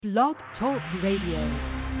Blog Talk Radio.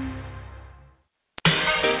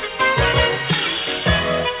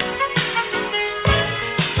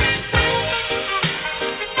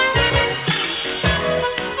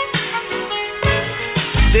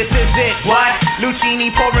 This is it, what? Lucini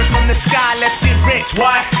pouring from the sky, let's get rich,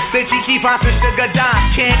 what? The Gigi Bonds with sugar dimes,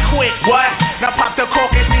 can't quit, what? Now pop the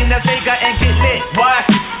cork and see the Vega and get lit, what?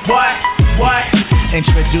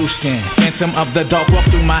 Introducing Phantom of the Dark, walk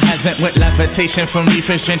through my heaven with levitation from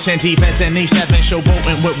reefers, drenching defense and E7,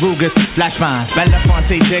 showboating with Rugers, flash mines,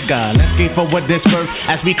 Belafonte Digger. Let's get forward this birth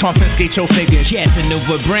as we confiscate your figures.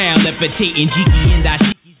 Casanova Brown, levitating Jiki and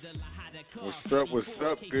Dashi. What's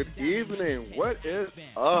up? Good evening. What is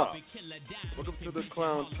up? Welcome to the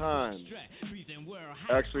Clown Times.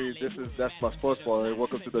 Actually, that's my sports ball.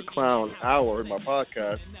 Welcome to the Clown Hour, my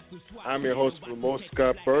podcast. I'm your host, Ramon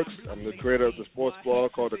Scott Burks. I'm the creator of the sports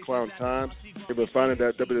blog called The Clown Times. You can find it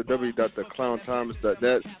at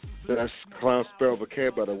www.theclowntimes.net. That's Clown spelled with a K,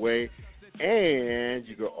 by the way. And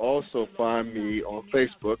you can also find me on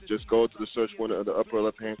Facebook. Just go to the search window in the upper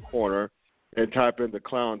left-hand corner and type in The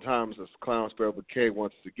Clown Times. That's Clown spelled with K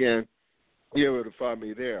once again. You're able to find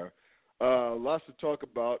me there. Lots to talk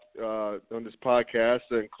about on this podcast,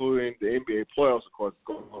 including the NBA playoffs, of course,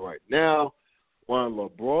 going on right now. One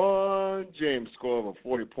LeBron James scored over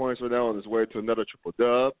 40 points right now on his way to another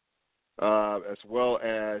triple-dub, as well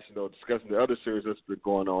as, discussing the other series that's been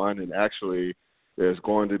going on. And actually, there's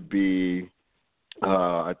going to be,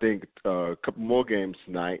 I think, a couple more games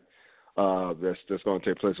tonight. That's going to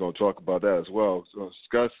take place. We're going to talk about that as well. So we're going to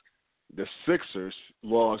discuss the Sixers'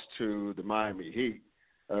 loss to the Miami Heat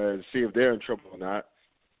and see if they're in trouble or not.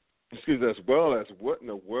 Excuse me, as well as what in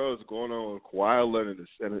the world is going on with Kawhi Leonard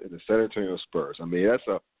and the San Antonio Spurs. I mean, that's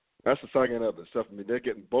a second of itself. I mean, they're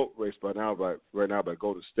getting boat raced right now by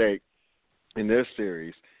Golden State in their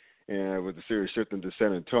series, and with the series shifting to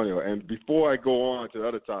San Antonio. And before I go on to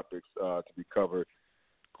other topics to be covered,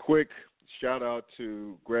 quick shout out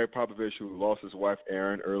to Greg Popovich, who lost his wife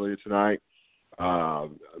Erin earlier tonight. I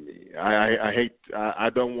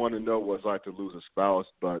don't want to know what it's like to lose a spouse,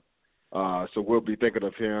 but so we'll be thinking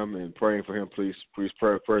of him and praying for him. Please pray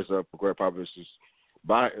prayers up for Greg Popovich, who's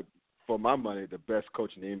for my money the best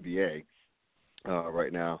coach in the NBA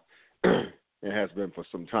right now, and has been for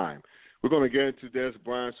some time. We're going to get into Dez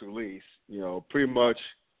Bryant's release. Pretty much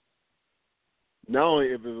not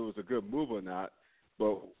only if it was a good move or not,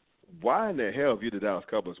 but why in the hell, if you're the Dallas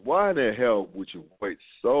Cowboys, why in the hell would you wait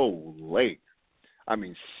so late? I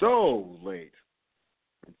mean, so late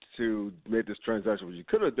to make this transaction. You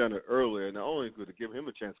could have done it earlier, not only to give him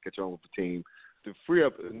a chance to catch on with the team, to free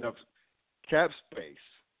up enough cap space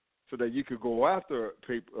so that you could go after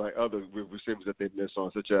people like other receivers that they missed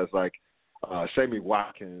on, such as like Sammy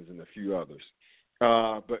Watkins and a few others.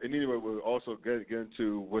 But anyway, we'll also get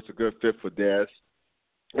into what's a good fit for Dez.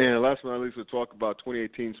 And last but not least, we'll talk about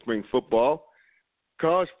 2018 spring football.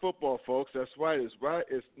 College football, folks, that's right. It's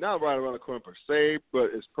not right around the corner per se,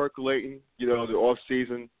 but it's percolating, the off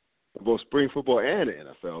season of both spring football and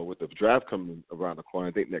the NFL with the draft coming around the corner,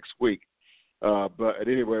 I think, next week. But at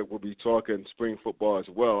any rate, we'll be talking spring football as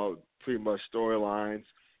well, pretty much storylines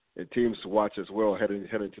and teams to watch as well heading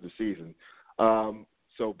into the season.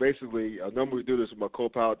 So basically, I normally do this with my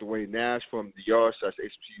co-pilot, Dwayne Nash from the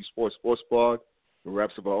Yard/HBCU Sports blog. It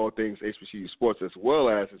raps about all things HBCU sports, as well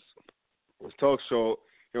as his talk show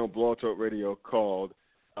here on Blog Talk Radio called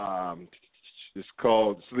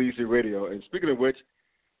Sleazy Radio. And speaking of which,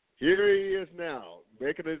 here he is now,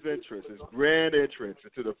 making his grand entrance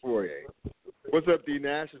into the foyer. What's up, D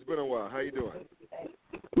Nash? It's been a while. How you doing?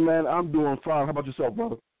 Man, I'm doing fine. How about yourself,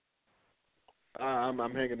 brother? I'm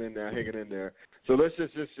hanging in there. So let's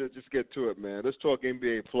just get to it, man. Let's talk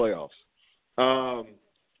NBA playoffs.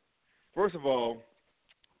 First of all,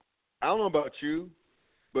 I don't know about you,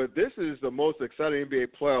 but this is the most exciting NBA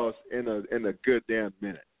playoffs in a good damn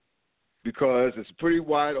minute because it's pretty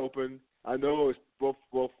wide open. I know it's both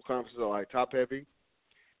conferences are like top heavy,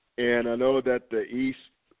 and I know that the East,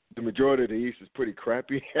 the majority of the East is pretty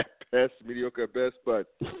crappy at best, mediocre at best. But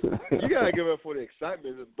you gotta give up for the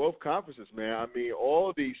excitement in both conferences, man. I mean,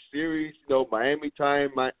 all these series, Miami tying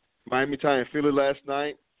Philly last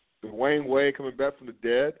night, Dwayne Wade coming back from the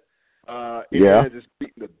dead. And just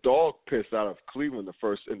beating the dog piss out of Cleveland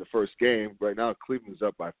in the first game. Right now, Cleveland's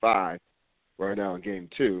up by 5 right now in game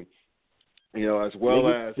 2. As well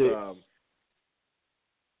as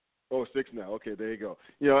 6 now. Okay, there you go.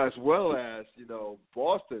 As well as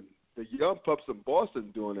Boston, the young pups in Boston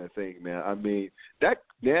doing their thing, man. I mean, that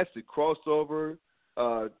nasty crossover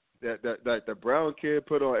that the Brown kid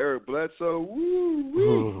put on Eric Bledsoe.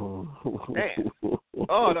 Woo, man.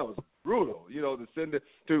 Oh, that was brutal. To send it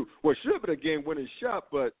to what should have been a game-winning shot,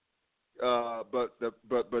 but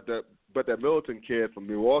that Middleton kid from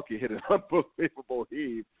Milwaukee hit an unbelievable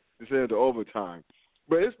heave to send it to overtime.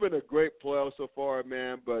 But it's been a great playoff so far,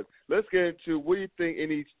 man. But let's get into what do you think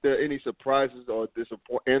any surprises or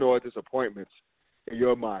disappointments in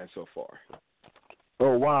your mind so far?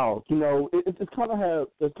 Oh wow, it's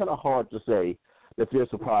kind of hard to say that there's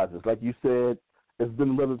surprises. Like you said, it's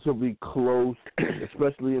been relatively close,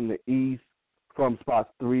 especially in the East, from spots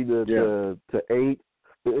 3 to 8,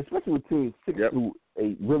 especially with teams 6 through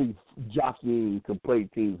 8 really jockeying to play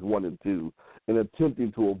teams 1 and 2 and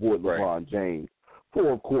attempting to avoid LeBron James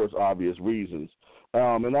for, of course, obvious reasons.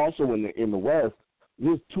 And also in the West,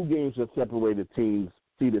 there's 2 games that separated teams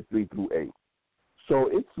seeded 3 through 8. So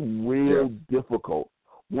it's real difficult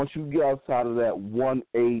once you get outside of that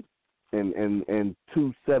 1-8 and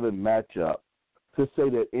 2-7 matchup to say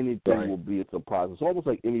that anything will be a surprise. It's almost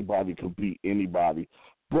like anybody can beat anybody.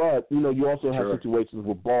 But, you also have situations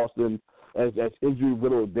with Boston, as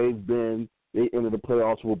injury-riddled they've been. They entered the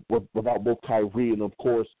playoffs without both Kyrie and, of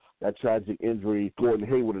course, that tragic injury, Gordon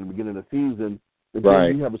Hayward, in the beginning of the season. And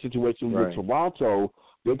then you have a situation with Toronto.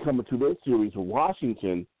 They come into their series with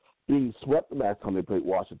Washington, being swept the last time they played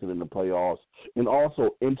Washington in the playoffs, and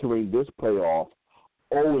also entering this playoff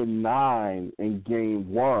 0-9 in game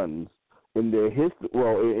 1s in their history.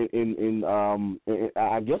 Well,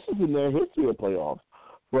 I guess it's in their history of playoffs.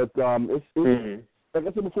 But it's like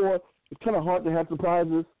I said before, it's kind of hard to have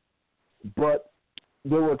surprises. But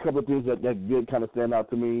there were a couple of things that did kind of stand out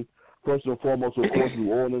to me. First and foremost, of course,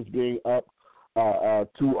 New Orleans being up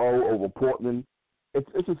 2-0 over Portland. It's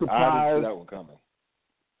a surprise. I didn't see that one coming.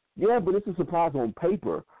 Yeah, but it's a surprise on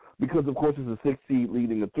paper because, of course, it's a 6 seed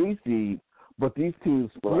leading a 3 seed. But these teams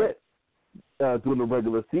split during the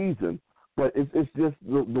regular season. But it's just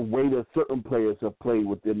the way that certain players have played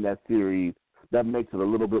within that series that makes it a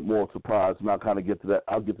little bit more surprise. And I'll kind of get to that.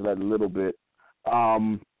 I'll get to that in a little bit.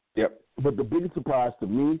 But the biggest surprise to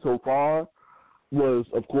me so far was,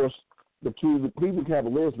 of course, the Cleveland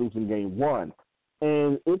Cavaliers losing game 1.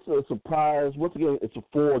 And it's a surprise. Once again, it's a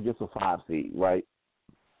 4 against a 5 seed, right?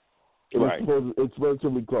 It's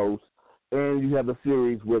relatively close. And you have a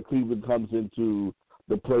series where Cleveland comes into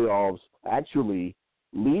the playoffs actually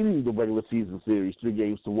leading the regular season series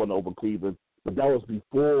 3-1 over Cleveland. But that was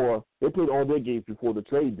before – they played all their games before the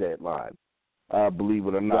trade deadline, believe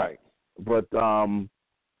it or not. But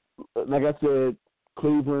like I said,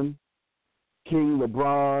 Cleveland, King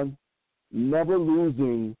LeBron, never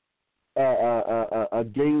losing a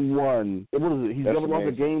game 1. What is it? He's never lost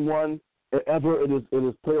a game 1 ever in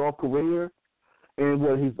his playoff career,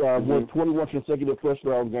 and he's won 21 consecutive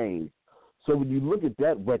first-round games. So when you look at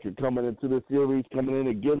that record coming into the series, coming in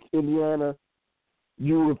against Indiana,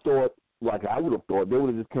 you would have thought, like I would have thought, they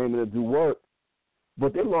would have just came in and do work.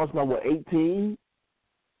 But they lost by, 18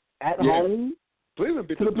 at home? Cleveland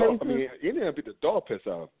beat the dog. I mean, Indiana beat the dog piss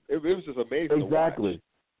out. It was just amazing. Exactly.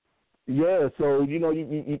 Yeah. So you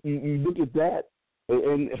look at that,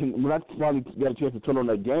 and when I finally got a chance to turn on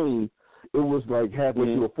that game, it was like halfway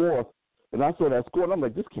through the fourth, and I saw that score, and I'm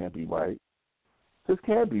like, this can't be right. This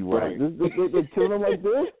can't be right. They're killing them like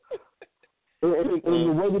this, and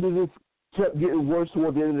the way that it just kept getting worse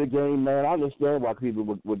toward the end of the game, man. I understand why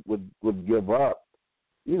people would give up.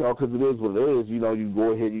 Because it is what it is. You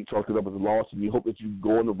go ahead, you chalk it up as a loss, and you hope that you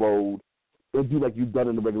go on the road and do like you've done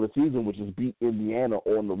in the regular season, which is beat Indiana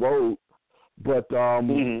on the road. But I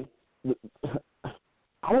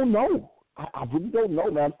don't know. I really don't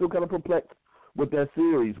know, man. I'm still kind of perplexed with that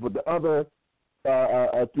series. But the other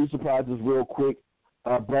 3 surprises real quick.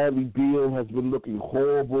 Bradley Beal has been looking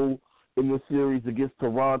horrible in this series against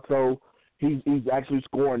Toronto. He's actually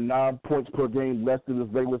scoring 9 points per game less than his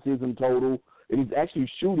regular season total. And he's actually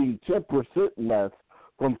shooting 10% less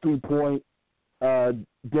from 3-point. Dame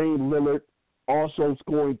Lillard also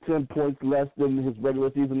scoring 10 points less than his regular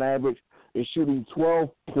season average and shooting 12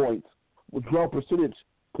 percentage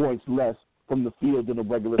points less from the field in the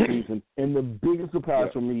regular season. And the biggest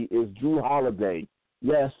surprise for me is Drew Holiday.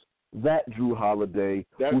 Yes, that Drew Holiday,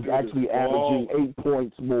 who's actually averaging 8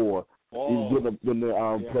 points more than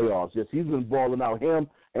the playoffs. Yes, he's been balling out. Him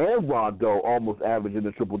and Rondo almost averaging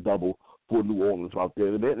a triple-double for New Orleans out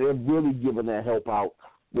there. They're really giving that help out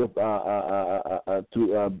with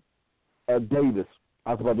to Davis.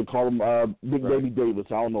 I was about to call him Big Baby Davis.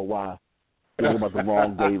 I don't know why. I'm talking about the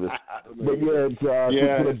wrong Davis. But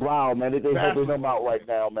to the Brown, man, they're helping him out right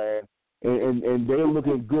now, man. And they're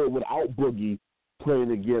looking good without Boogie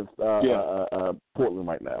playing against Portland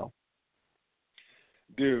right now.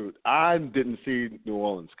 Dude, I didn't see New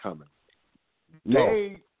Orleans coming.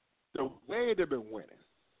 No. The way they've been winning,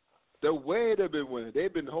 the way they've been winning.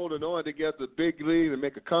 They've been holding on to get the big lead and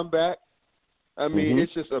make a comeback. I mean,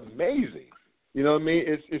 it's just amazing. You know what I mean?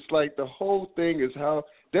 It's like the whole thing is how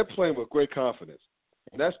they're playing with great confidence.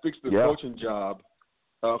 And that speaks to the coaching job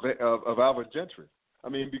of Alvin Gentry. I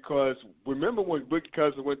mean, because remember when Boogie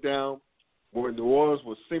Cousins went down, when New Orleans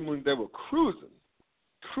was seemingly they were cruising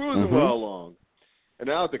well along. And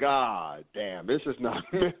I was like, damn, this is not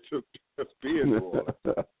meant to be in New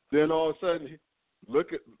Orleans. Then all of a sudden,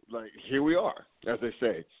 look at, like, here we are, as they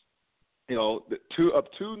say. You know,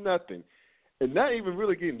 up 2-0. And not even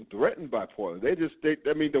really getting threatened by Portland.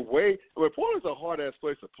 Portland's a hard-ass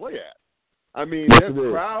place to play at. I mean, their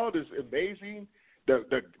crowd is amazing.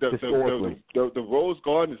 The Rose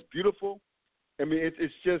Garden is beautiful. I mean,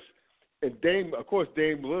 it's just, and Dame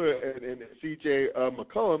Lillard and C.J.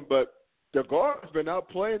 McCollum, but the guard's been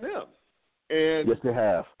outplaying them. And yes, they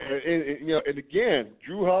have. And again,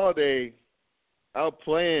 Drew Holiday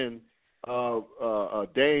outplaying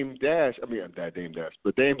Dame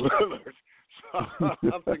Lillard.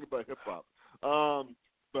 I'm thinking about hip hop.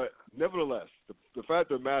 But nevertheless, the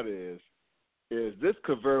fact of the matter is this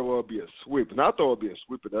could very well be a sweep, and I thought it would be a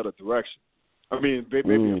sweep in the other direction. I mean,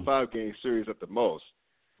 maybe a 5-game series at the most.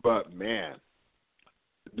 But man,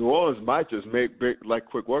 New Orleans might just make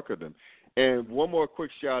quick work of them. And one more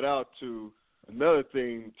quick shout out to another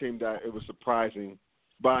team that it was surprising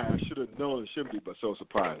by. I should have known it shouldn't be, but so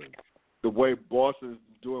surprising. The way Boston's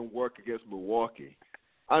doing work against Milwaukee.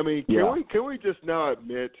 I mean, can we just now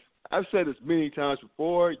admit? I've said this many times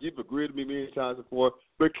before. You've agreed with me many times before.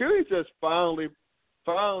 But can we just finally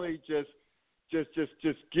just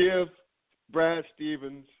give Brad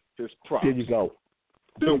Stevens his props? There you go.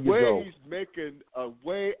 The way he's making a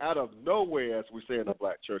way out of no way, as we say in the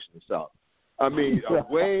black church in the South. I mean, a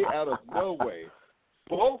way out of no way.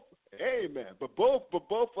 Both, amen. But both of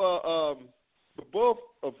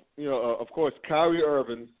course, Kyrie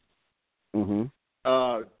Irving,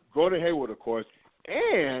 Gordon Hayward, of course,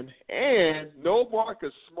 and no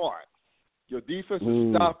Marcus Smart, your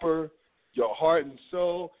defensive stopper, your heart and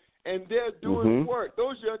soul, and they're doing work.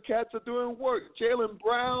 Those young cats are doing work. Jaylen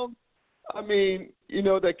Brown, I mean,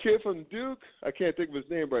 that kid from Duke, I can't think of his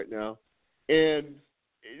name right now, and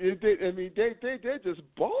they're just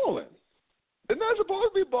balling. They're not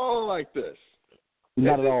supposed to be balling like this.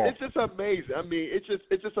 Not at all. It's just amazing. I mean, it's just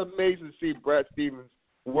amazing to see Brad Stevens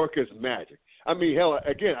work his magic. I mean, hell,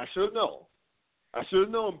 again, I should have known. I should have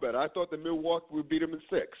known better. I thought that Milwaukee would beat them in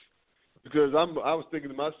 6 because I was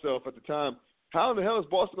thinking to myself at the time, how in the hell is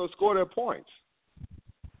Boston going to score their points?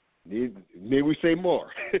 Need we say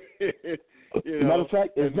more? Matter of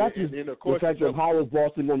fact, it's not just the fact of how is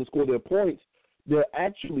Boston going to score their points. They're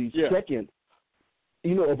actually second.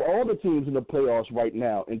 Of all the teams in the playoffs right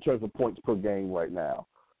now in terms of points per game right now.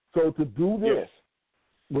 So to do this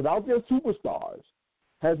without their superstars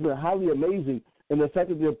has been highly amazing. And the fact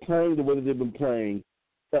that they're playing the way that they've been playing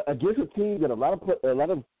against a team that a lot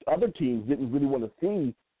of other teams didn't really want to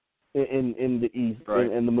see in the East,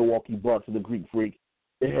 in the Milwaukee Bucks and the Greek Freak,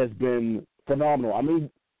 it has been phenomenal. I mean,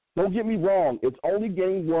 don't get me wrong. It's only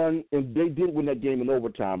game 1, and they did win that game in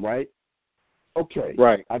overtime, right? Okay.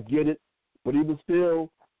 Right. I get it. But even still,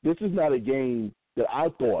 this is not a game that I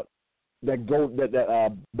thought that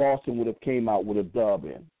Boston would have came out with a dub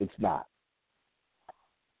in. It's not.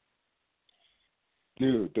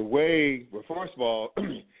 Dude, first of all,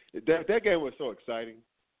 that game was so exciting.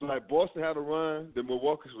 Like Boston had a run, then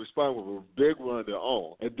Milwaukee's responded with a big run of their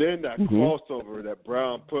own. And then that crossover that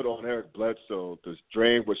Brown put on Eric Bledsoe to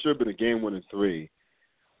drain what should have been a game-winning 3.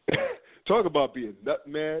 Talk about being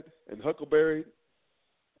nutmegged and huckleberry.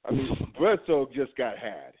 I mean, Bledsoe just got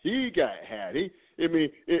had. He got had.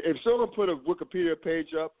 If someone put a Wikipedia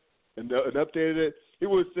page up and updated it, he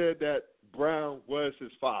would have said that Brown was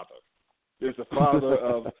his father. There's a father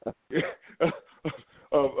of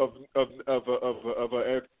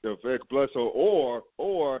Eric Bledsoe, or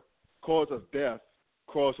cause of death,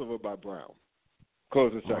 crossover by Brown,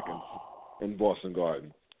 close the second in Boston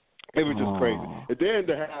Garden. It was just crazy. And then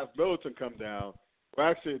to have Middleton come down,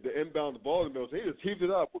 actually the inbound the ball to Middleton, he just heaved it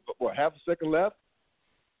up with half a second left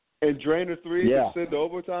and drained the 3 to send to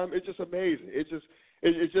overtime. It's just amazing. It's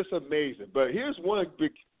just amazing. But here's one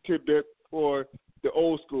big tidbit for the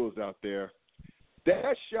old schools out there.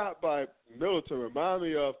 That shot by Middleton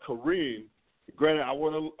reminded me of Kareem. Granted, I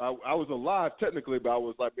was alive technically, but I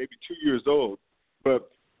was like maybe 2 years old.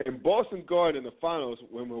 But in Boston Garden in the finals,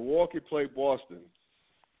 when Milwaukee played Boston,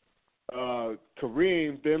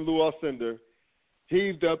 Kareem, then Lou Alcindor,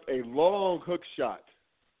 heaved up a long hook shot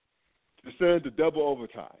to send to double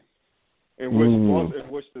overtime, in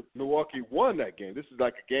which the Milwaukee won that game. This is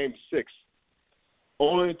like a game 6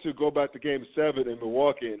 only to go back to Game 7 in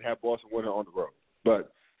Milwaukee and have Boston win it on the road.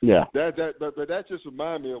 But yeah, that just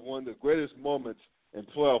reminded me of one of the greatest moments in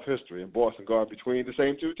playoff history in Boston Garden between the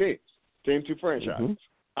same two teams, same two franchises.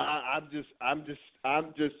 I'm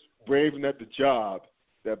just raving at the job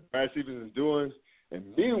that Brad Stevens is doing. And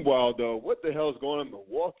meanwhile, though, what the hell is going on in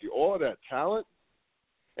Milwaukee? All that talent,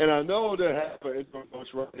 and I know they have an interim coach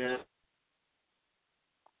right now.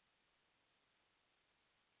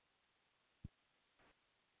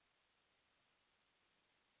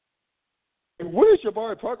 And when is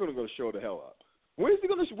Jabari Parker going to show the hell up? When is he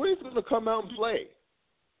going to come out and play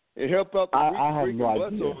and help out the weak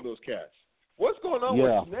Bledsoe and those cats? What's going on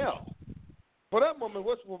with Snell? For that moment,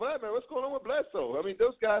 what's going on with Bledsoe? I mean,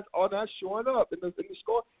 those guys are not showing up in the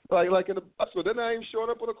score, like in the box score. They're not even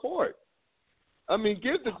showing up on the court. I mean,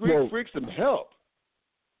 give the Greek Freaks some help.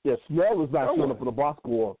 Yeah, Snell is not showing up on the box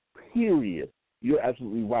score, period. You're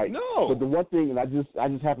absolutely right. No. But the one thing, and I just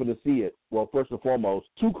happened to see it, well, first and foremost,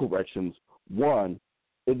 two corrections. One,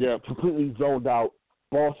 it completely zoned out.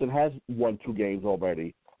 Boston has won 2 games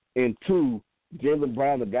already. And 2, Jaylen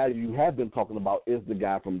Brown, the guy you have been talking about, is the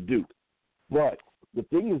guy from Duke. But the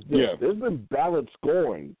thing is this, there's been balanced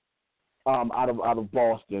scoring out of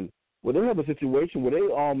Boston, where they have a situation where they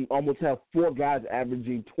almost have 4 guys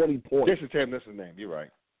averaging 20 points. Jason Tatum, that's his name. You're right.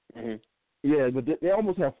 Mm-hmm. Yeah, but they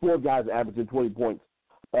almost have 4 guys averaging 20 points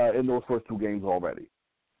in those first 2 games already.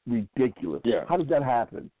 Ridiculous. Yeah. How does that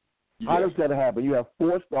happen? How does that happen? You have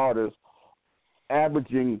 4 starters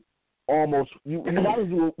averaging almost – you might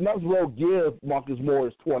as well give Marcus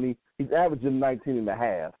Morris 20. He's averaging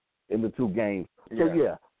 19.5 in the 2 games.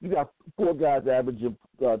 So, you got 4 guys averaging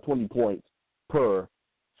 20 points per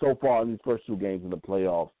so far in these first 2 games in the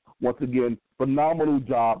playoffs. Once again, phenomenal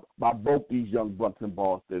job by both these young bucks in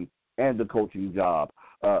Boston and the coaching job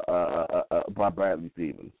by Bradley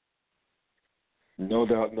Stevens. No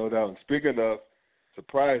doubt, no doubt. And speaking of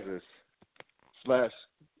surprises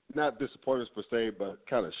 / not disappointments per se, but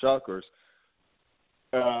kind of shockers,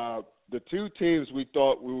 the 2 teams we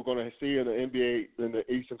thought we were going to see in the NBA in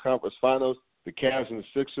the Eastern Conference Finals, the Cavs and the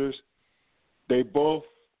Sixers, they both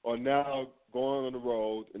are now going on the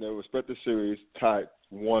road in their respective series tied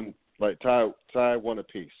one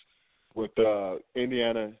apiece with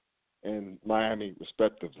Indiana and Miami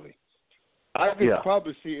respectively. I could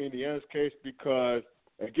probably see Indiana's case because,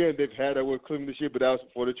 again, they've had that with Cleveland this year, but that was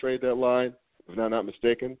before the trade deadline, if I'm not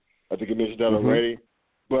mistaken. I think you mentioned that already.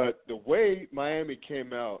 But the way Miami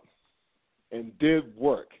came out and did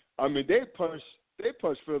work, I mean, they punched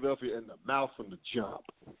Philadelphia in the mouth from the jump.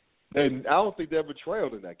 And I don't think they ever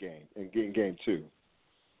trailed in that game, in game 2.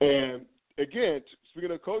 And, again,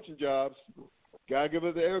 speaking of coaching jobs, got to give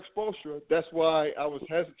it to Eric Spoelstra. That's why I was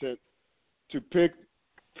hesitant to pick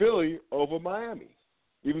Philly over Miami,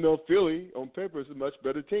 even though Philly, on paper, is a much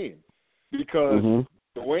better team. Because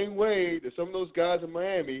Dwayne Wade and some of those guys in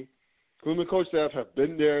Miami, Cleveland coach staff, have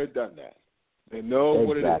been there and done that. They know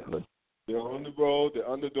what it is. They're on the road. They're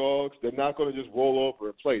underdogs. They're not going to just roll over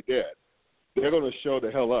and play dead. They're going to show the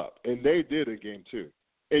hell up. And they did in game 2.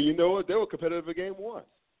 And you know what? They were competitive in game 1.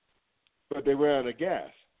 But they ran out of gas.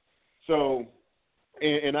 So,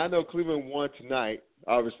 and I know Cleveland won tonight.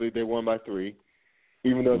 Obviously, they won by 3,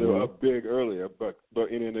 even though they were up big earlier. But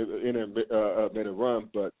made a run.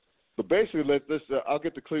 But basically, let's I'll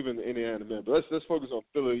get to Cleveland and Indiana in a minute. But let's focus on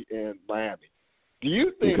Philly and Miami. Do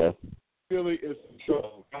you think Philly is in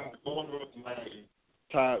trouble going over to Miami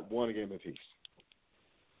tied 1 game apiece?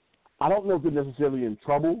 I don't know if they're necessarily in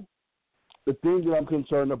trouble. The thing that I'm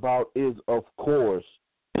concerned about is, of course,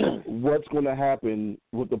 what's going to happen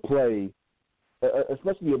with the play,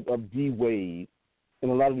 especially of D. Wade and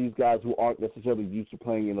a lot of these guys who aren't necessarily used to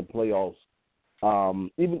playing in the playoffs.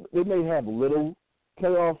 Even they may have little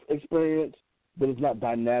playoff experience, but it's not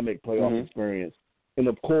dynamic playoff experience. And,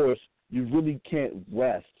 of course, you really can't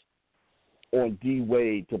rest on D.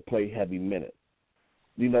 Wade to play heavy minutes.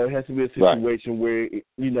 You know, it has to be a situation where,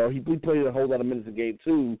 you know, he played a whole lot of minutes in game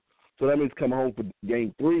 2, so that means coming home for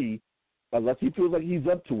game 3, unless he feels like he's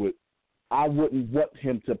up to it, I wouldn't want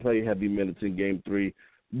him to play heavy minutes in game 3.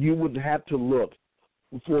 You would have to look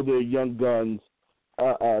for their young guns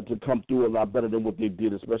to come through a lot better than what they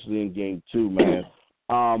did, especially in game 2, man.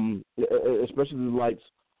 Especially the likes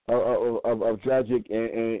of Dragic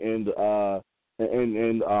and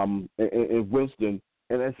Winston.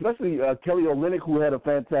 And especially Kelly Olynyk, who had a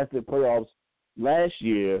fantastic playoffs last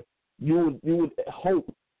year, you would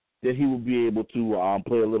hope that he would be able to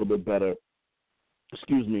play a little bit better,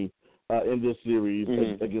 in this series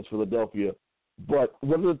against Philadelphia. But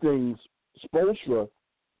one of the things, Spoelstra,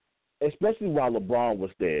 especially while LeBron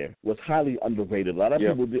was there, was highly underrated. A lot of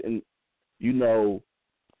people didn't,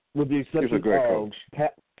 with the exception He's a great of coach.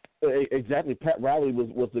 Pat. Exactly, Pat Riley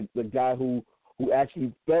was the guy who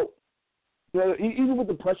actually felt, even with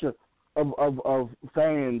the pressure of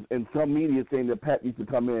fans and some media saying that Pat needs to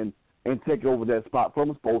come in and take over that spot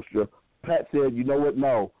from Spoelstra. Pat said, you know what,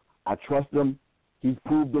 no, I trust him. He's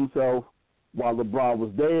proved himself while LeBron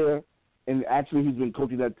was there, and actually he's been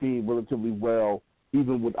coaching that team relatively well,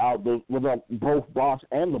 even without both Bosh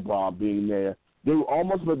and LeBron being there. They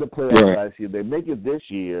almost made the playoffs last year. They make it this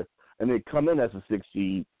year, and they come in as a 6th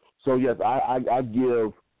seed. So, yes, I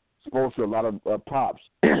give Spoelstra a lot of props.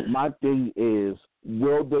 My thing is,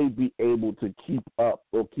 will they be able to keep up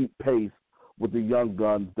or keep pace with the young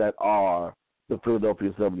guns that are the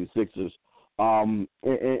Philadelphia 76ers? And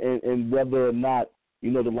whether or not,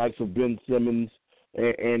 the likes of Ben Simmons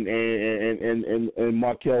and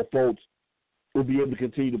Markelle Fultz will be able to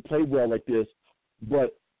continue to play well like this.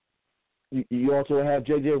 But you also have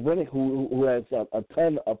J.J. Redick, who has a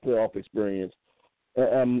ton of playoff experience.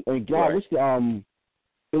 And God,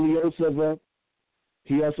 Ilyasova,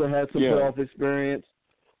 he also has some playoff experience.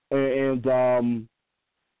 And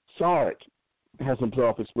Saric has some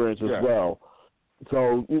playoff experience as well.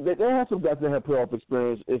 So they have some guys that have playoff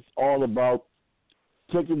experience. It's all about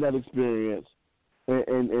taking that experience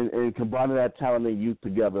and combining that talent and youth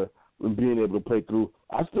together and being able to play through.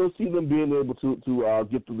 I still see them being able to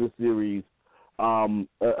get through this series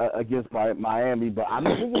against Miami, but I'm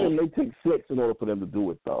thinking it may take 6 in order for them to do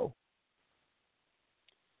it, though.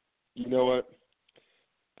 You know what?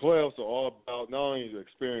 Playoffs are all about not only the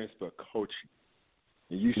experience but coaching.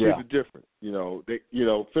 And you see the difference.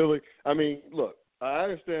 Philly. I mean, look, I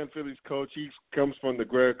understand Philly's coach. He comes from the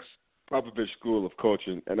Greg Popovich school of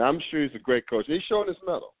coaching, and I'm sure he's a great coach. He's showing his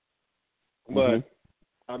mettle. But,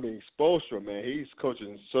 I mean, Spoelstra, man, he's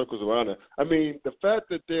coaching circles around it. I mean, the fact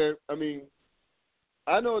that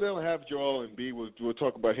I know they don't have Joel Embiid. We'll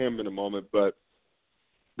talk about him in a moment, but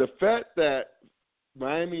the fact that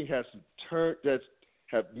Miami have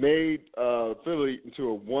made Philly into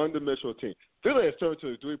a one-dimensional team. Philly has turned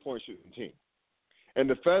into a three-point shooting team. And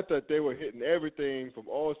the fact that they were hitting everything from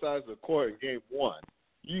all sides of the court in Game 1,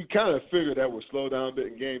 you kind of figure that would slow down a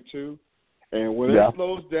bit in Game 2. And when it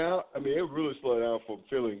slows down, I mean, it really slowed down for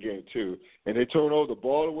Philly in Game 2. And they turned over the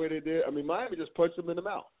ball the way they did. I mean, Miami just punched them in the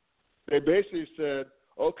mouth. They basically said,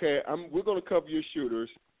 okay, we're going to cover your shooters.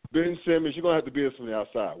 Ben Simmons, you're going to have to beat us from the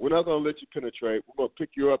outside. We're not going to let you penetrate. We're going to pick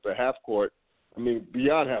you up at half court.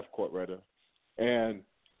 Beyond half court, rather. And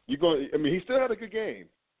he still had a good game.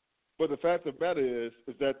 But the fact of the matter is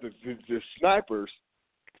that the snipers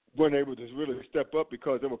weren't able to really step up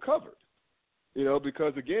because they were covered.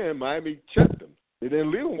 Because, again, Miami checked them. They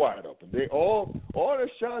didn't leave them wide open. They all their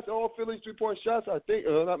shots, all Philly's three-point shots, I think,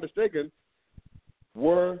 if I'm not mistaken,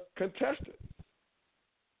 were contested.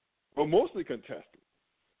 Well, mostly contested.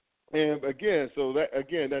 And, again,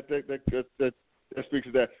 that speaks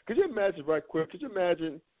to that. Could you imagine, right quick,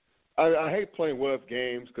 I hate playing what-if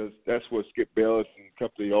games because that's what Skip Bayless and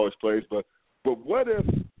company always plays, but what if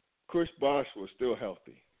Chris Bosh was still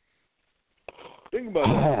healthy? Think about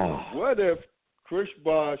that. What if Chris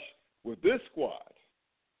Bosh with this squad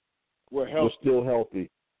were healthy? Was still healthy.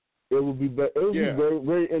 It would be be very,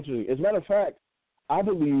 very interesting. As a matter of fact, I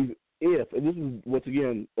believe and this is once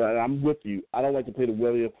again, I'm with you. I don't like to play the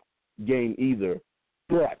what-if game either,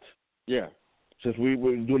 but since we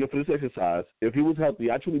were doing it for this exercise, if he was healthy,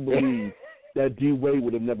 I truly believe that D. Wade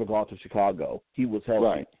would have never gone to Chicago. He was healthy.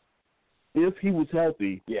 Right. If he was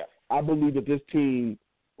healthy, I believe that this team,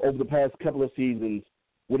 over the past couple of seasons,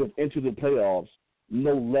 would have entered the playoffs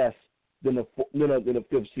no less than a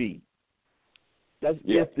 5th seed. That's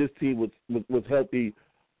if this team was healthy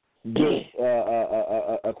with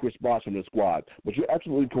a Chris Bosh in the squad. But you're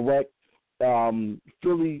absolutely correct.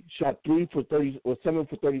 Philly shot 7 for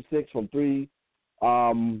 36 from 3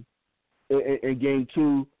 in Game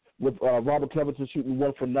 2, with Robert Covington shooting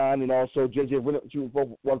 1 for 9, and also J.J. Redick shooting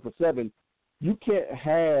 1 for 7. You can't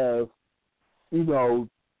have, 2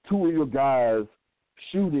 of your guys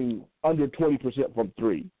shooting under 20% from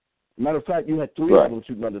 3. Matter of fact, you had 3 of them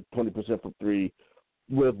shooting under 20% from 3,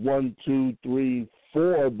 with 1, 2, 3,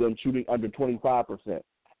 4 of them shooting under 25%.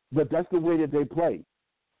 But that's the way that they play.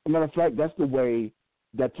 As a matter of fact, that's the way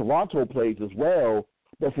that Toronto plays as well.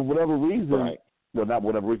 But for whatever reason, well, not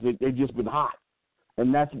whatever reason, they've just been hot.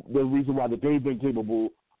 And that's the reason why that they've been capable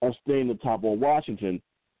of staying the top on Washington.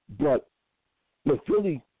 But with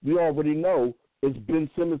Philly, we already know it's Ben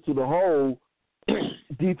Simmons to the hole.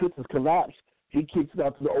 Defense has collapsed. He kicks it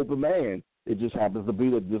out to the open man. It just happens to be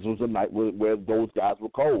that this was a night where those guys were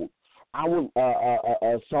cold. I would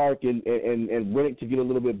Sark and Redick to get a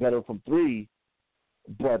little bit better from 3,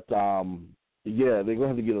 but Yeah, they're going to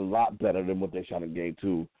have to get a lot better than what they shot in Game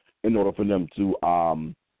 2 in order for them to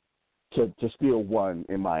steal one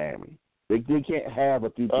in Miami. They can't have a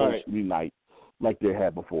 3-point shooting night like they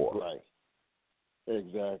had before. Right.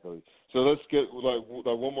 Exactly. So let's get like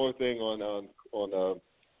one more thing on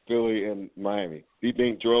Philly and Miami. Do you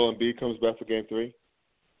think Joel Embiid comes back for Game 3?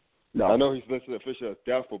 No. I know he's listed officially as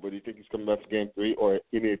doubtful, but do you think he's coming back for Game 3 or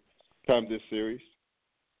any time this series?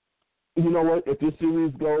 You know what? If this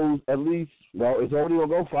series goes at least, well, it's already going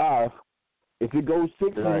to go 5. If it goes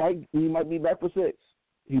 6, he might be back for 6.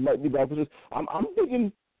 He might be back for 6. I'm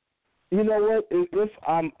thinking, you know what? If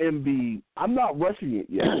I'm Embiid, I'm not rushing it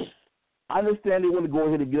yet. I understand they want to go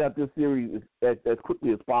ahead and get out this series as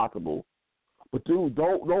quickly as possible. But, dude,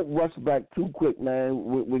 don't rush back too quick, man,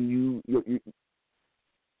 when you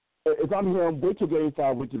if I'm him, wait till Game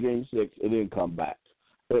 5, wait till Game 6, and then come back.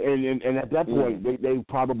 And at that point, they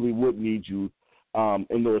probably would need you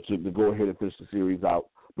in order to go ahead and finish the series out.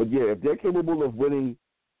 But, yeah, if they're capable of winning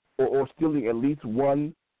or stealing at least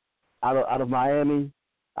one out of Miami,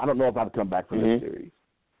 I don't know if I'd come back for this series.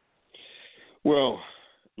 Well,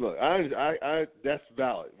 look, I that's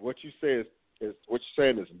valid. What you say is what you're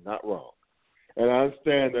saying is not wrong. And I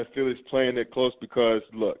understand that Philly's playing it close because,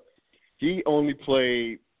 look, he only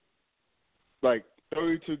played like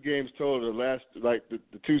 32 games total the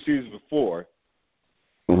 2 seasons before,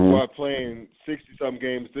 while playing 60-some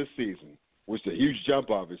games this season, which is a huge jump,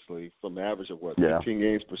 obviously, from the average of, 15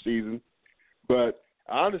 games per season. But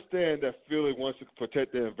I understand that Philly wants to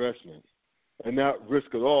protect their investment and not risk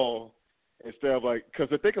it all instead of because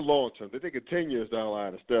they're thinking long term. They're thinking 10 years down the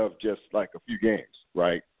line instead of just like a few games,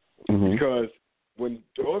 right? Because when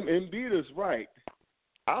Embiid is right,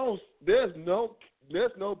 there's no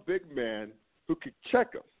big man who could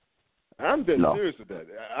check him. I'm dead serious with that.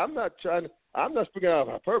 I'm not speaking out of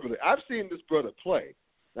hyperbole. I've seen this brother play.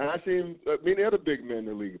 And I've seen many other big men in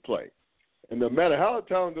the league play. And no matter how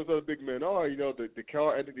talented those other big men are, the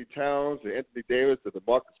Karl Anthony Towns, the Anthony Davis, the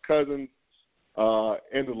DeMarcus Cousins,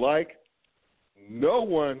 and the like, no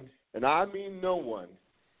one, and I mean no one,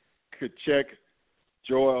 could check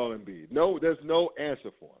Joel Embiid. No, there's no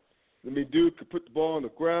answer for him. I mean, dude could put the ball on the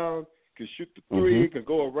ground, can shoot the three, can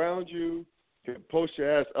go around you, can post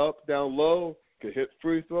your ass up, down low, can hit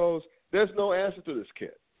free throws. There's no answer to this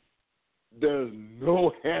kid. There's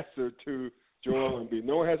no answer to Joel Embiid.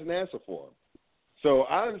 No one has an answer for him. So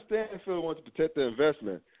I understand Philly wants to protect their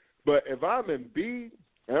investment, but if I'm Embiid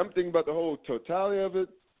and I'm thinking about the whole totality of it,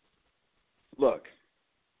 look,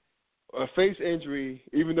 a face injury,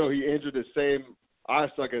 even though he injured the same eye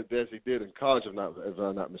socket as he did in college, if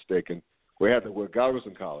I'm not mistaken, where God was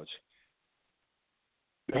in college.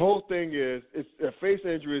 The whole thing is, a face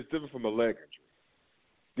injury is different from a leg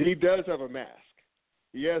injury. He does have a mask.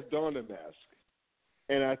 He has donned a mask.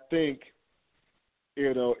 And I think,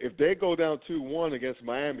 if they go down 2-1 against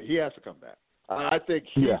Miami, he has to come back. I think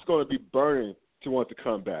he's going to be burning to want to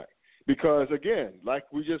come back. Because, again, like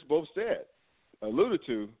we just both alluded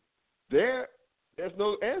to, there's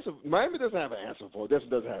no answer. Miami doesn't have an answer for him.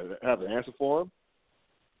 Doesn't have an answer for him.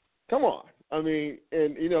 Come on. I mean,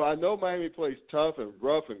 and, I know Miami plays tough and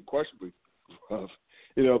rough and questionably rough,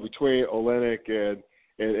 between Olenek and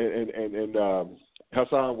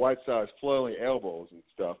Hassan Whiteside's flailing elbows and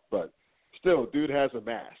stuff. But still, dude has a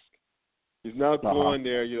mask. He's not going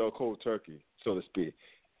there, cold turkey, so to speak.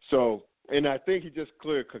 So, and I think he just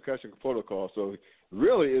cleared concussion protocol. So,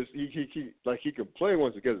 really, he can play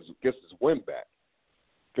once he gets his wind back,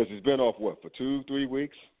 because he's been off for 2-3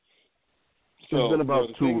 weeks. So, it's been about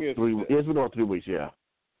 2-3 weeks. It's been about 3 weeks, yeah.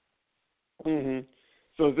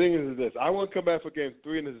 So the thing is this: I won't come back for Game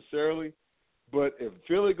 3 necessarily, but if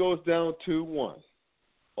Philly goes down 2-1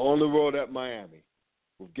 on the road at Miami,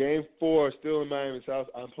 with Game 4 still in Miami's house,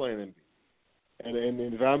 I'm playing Embiid. And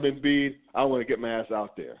if I'm Embiid, I want to get my ass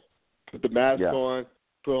out there. Put the mask on,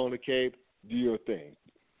 put on the cape, do your thing.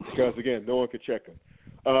 Because, again, no one can check him.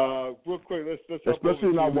 Real quick, let's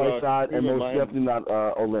especially not Whiteside and most definitely not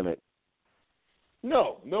Olenek.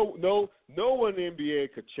 No one in the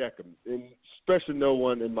NBA could check him, and especially no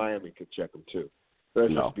one in Miami could check him, too.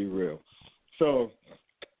 Let's just be real. So,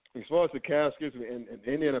 as far as the Cavs, and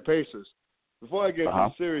Indiana Pacers, before I get to the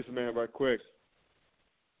series, man, right quick,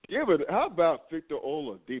 how about Victor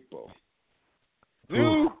Oladipo?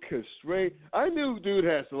 Dude could straight. I knew dude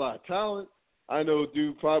has a lot of talent. I know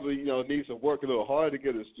dude probably, needs to work a little harder to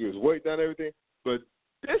get his weight down and everything. But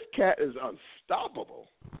this cat is unstoppable.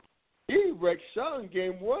 He wrecked shot in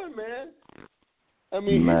Game 1, man. I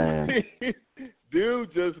mean,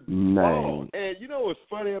 dude just balled. And you know what's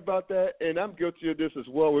funny about that? And I'm guilty of this as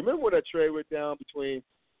well. Remember when that trade went down between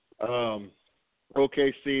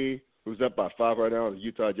OKC, who's up by 5 right now, the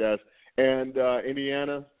Utah Jazz, and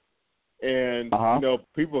Indiana. And,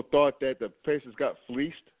 people thought that the Pacers got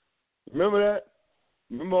fleeced. Remember that?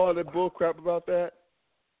 Remember all that bull crap about that?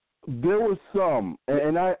 There was some,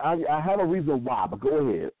 and I have a reason why, but go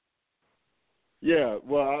ahead. Yeah,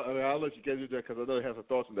 well, I'll let you get into that because I know you have some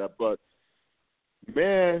thoughts on that. But,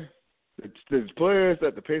 man, the players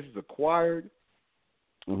that the Pacers acquired,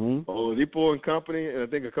 Oladipo and company, and I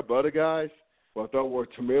think a couple other guys who I thought were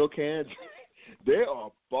tomato cans, they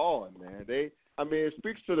are balling, man. It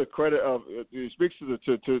speaks to the credit of it speaks to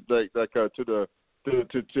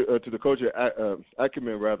the coach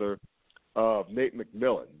acumen rather of Nate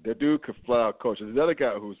McMillan. The dude could flat out coach. There's another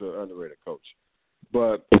guy who's an underrated coach,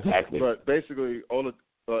 but basically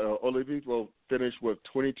Oladipo finished with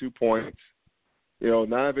 22 points,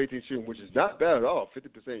 9 of 18 shooting, which is not bad at all,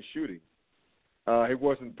 50% shooting. He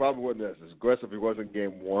probably wasn't as aggressive. He was in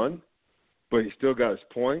game 1, but he still got his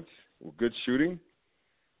points with good shooting.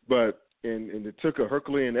 But and it took a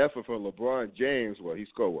Herculean effort for LeBron James. Well, he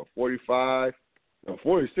scored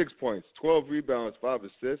 46 points, 12 rebounds, 5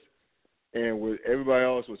 assists, and with everybody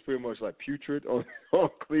else was pretty much like putrid on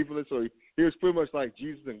Cleveland. So he was pretty much like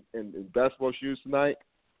Jesus in basketball shoes tonight.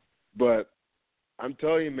 But I'm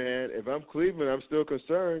telling you, man, if I'm Cleveland, I'm still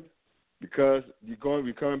concerned because you're going to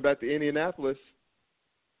be coming back to Indianapolis.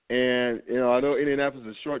 And, I know Indianapolis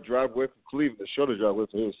is a short drive away from Cleveland. The shorter drive away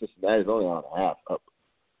from here is Cincinnati. It's only an hour and a half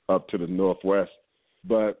up to the northwest.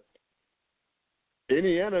 But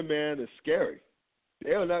Indiana, man, is scary.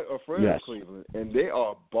 They are not afraid of Cleveland, and they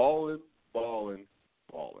are balling.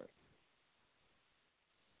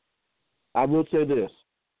 I will say this.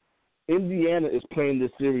 Indiana is playing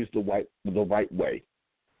this series the right way.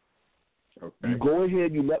 Okay. You go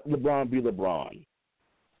ahead, you let LeBron be LeBron.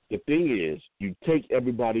 The thing is, you take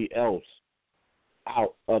everybody else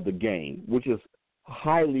out of the game, which is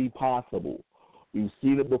highly possible. We've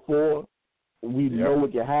seen it before. We know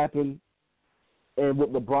what can happen. And with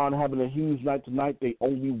LeBron having a huge night tonight, they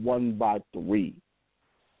only won by 3.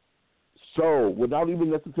 So, without even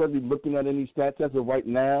necessarily looking at any stats as of right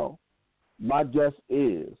now, my guess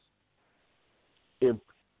is if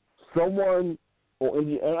someone or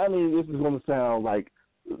Indiana, this is going to sound like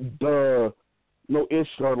no-ish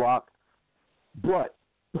Sherlock, but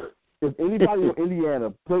if anybody in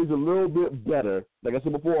Indiana plays a little bit better, like I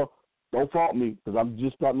said before, don't fault me because I'm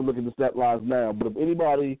just starting to look at the stat lines now, but if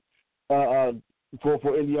anybody for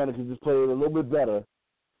Indiana can just play a little bit better,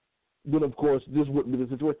 then, of course, this wouldn't be the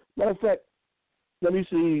situation. Matter of fact, let me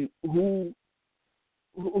see who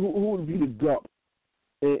would be the dump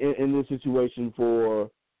in this situation for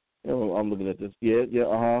I'm looking at this. See,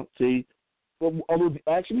 actually,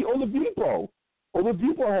 Oladipo.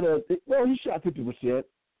 Oladipo had he shot 50%,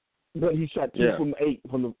 but he shot 2 from 8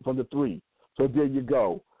 from the 3. So there you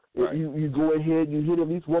go. Right. You go ahead, you hit at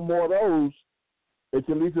least one more of those. It's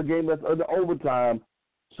at least a game that's under overtime.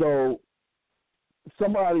 So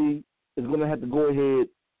somebody is going to have to go ahead.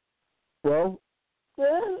 Well,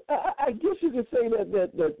 I guess you could say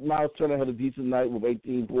that Miles Turner had a decent night with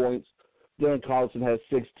 18 points. Darren Collison has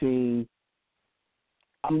 16.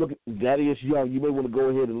 I'm looking at Thaddeus Young. You may want to go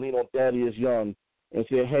ahead and lean on Thaddeus Young and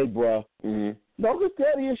say, hey, bro. Mm-hmm. No, because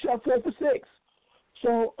Thaddeus shot 4 for 6.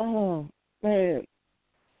 So, man.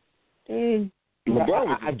 I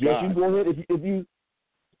guess you go ahead if you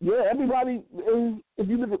everybody. If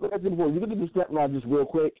you look at the stat line just real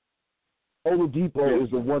quick, Oladipo is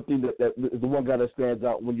the one thing that is the one guy that stands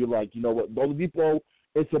out when you're like, you know what, Oladipo,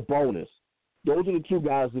 it's a bonus. Those are the 2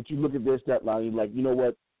 guys that you look at their stat line and you're like, you know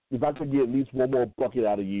what, if I could get at least one more bucket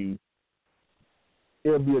out of you,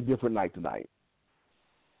 it'll be a different night tonight.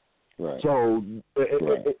 Right. So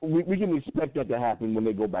we can expect that to happen when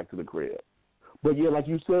they go back to the crib. But, like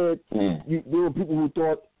you said, there were people who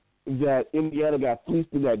thought that Indiana got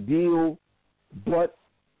fleeced in that deal, but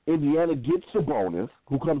Indiana gets a bonus,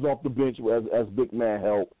 who comes off the bench as big man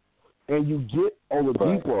help, and you get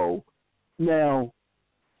Oladipo. Right. Now,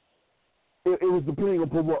 it was depending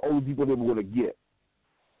upon what Oladipo they were going to get.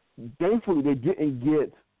 Thankfully, they didn't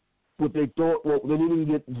get what they thought. Well, they didn't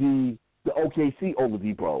get the OKC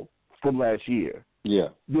Oladipo from last year. Yeah.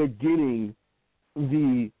 They're getting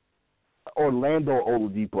the Orlando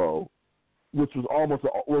Oladipo, which was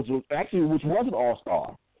an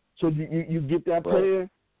all-star. So you get that player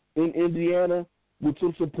in Indiana with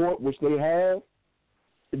some support, which they have.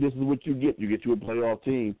 And this is what you get. You get you a playoff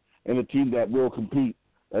team and a team that will compete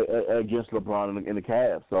against LeBron and the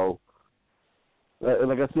Cavs. So,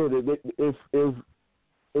 like I said, if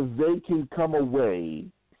they can come away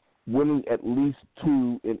winning at least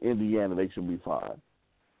 2 in Indiana, they should be fine.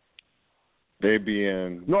 They be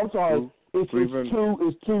in. No, I'm sorry. Cleveland.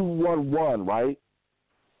 It's 2-1-1, right?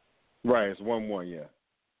 Right, it's 1-1, yeah.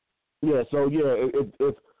 Yeah, so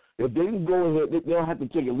if they can go ahead, they'll have to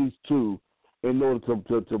take at least 2 in order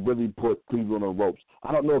to really put Cleveland on the ropes.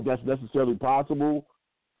 I don't know if that's necessarily possible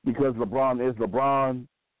because LeBron is LeBron,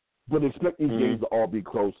 but expect these games to all be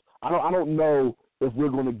close. I don't know if we're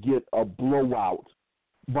going to get a blowout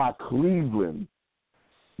by Cleveland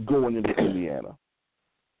going into Indiana.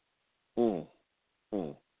 But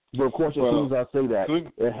of course, as soon as I say that,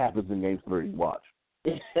 it happens in Game 3. Watch.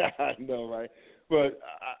 I know, right? But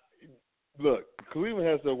look, Cleveland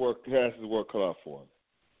has his work cut out for him.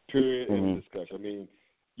 Period. In the discussion. I mean,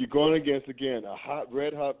 you're going against again a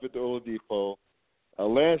red hot Victor Oladipo,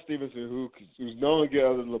 Lance Stevenson, who's known to get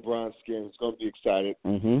under LeBron's skin, who's going to be excited.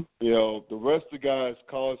 You know, the rest of the guys,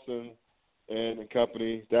 Collison and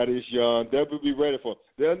company, that is young. They will be ready for him.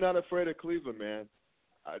 They're not afraid of Cleveland, man.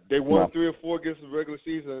 They won 3 or 4 against the regular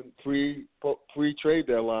season pre-trade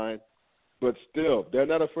deadline, but still, they're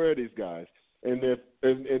not afraid of these guys. And if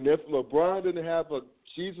LeBron didn't have a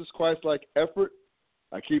Jesus Christ-like effort,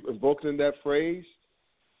 I keep invoking that phrase,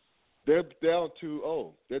 they're down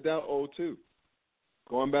 2-0. They're down 0-2.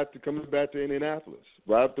 Coming back to Indianapolis,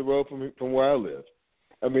 right up the road from where I live.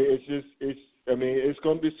 I mean, it's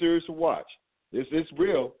going to be serious to watch. It's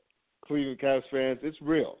real, Cleveland Cavs fans. It's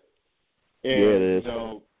real. And, it is. You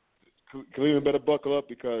know, Cleveland better buckle up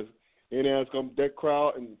because Indiana's going to that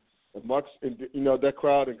crowd and that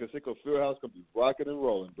crowd in Conseco Fieldhouse going to be rocking and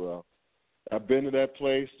rolling, bro. I've been to that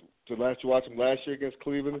place to watch them last year against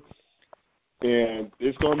Cleveland, and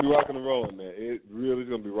it's going to be rocking and rolling, man. It really is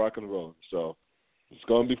going to be rocking and rolling. So it's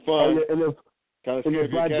going to be fun. Kind of scary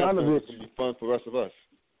if you're Cavs fans. It's going to be fun for the rest of us.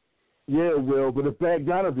 Yeah, it will. But if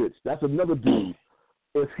Bogdanovich, that's another dude.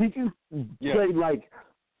 If he can play like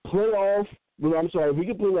playoff, if he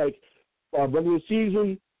can play like regular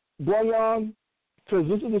season, Boyan, because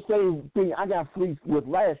this is the same thing I got fleeced with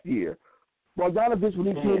last year. Bogdanovich, when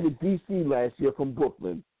he came to D.C. last year from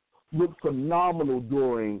Brooklyn, looked phenomenal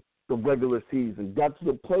during the regular season, got to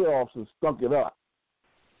the playoffs and stunk it up.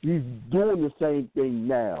 He's doing the same thing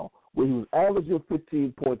now, where he was averaging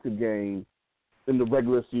 15 points a game in the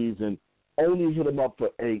regular season, only hit him up for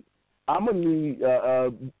 8. I'm going to need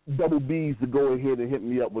double B's to go ahead and hit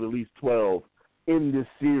me up with at least 12 in this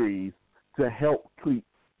series to help keep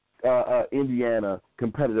Indiana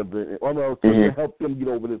competitive, to help them get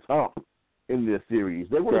over this hump in this series.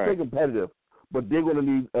 They're going to stay competitive, but they're going to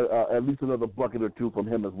need at least another bucket or 2 from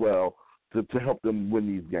him as well to help them win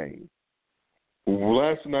these games. Well,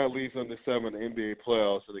 last but not least, on the 7 NBA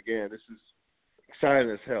playoffs, and again, this is exciting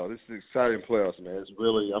as hell. This is exciting playoffs, man.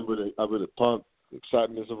 I'm really pumped.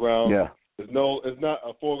 Excitement is around. Yeah. It's not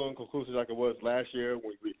a foregone conclusion like it was last year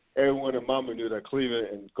when everyone in Mama knew that Cleveland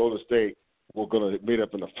and Golden State were going to meet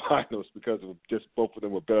up in the finals because of just both of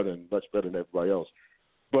them were much better than everybody else.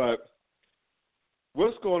 But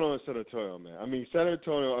what's going on in San Antonio, man? I mean, San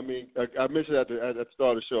Antonio. I mean, I mentioned at the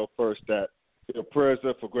start of the show first that prayers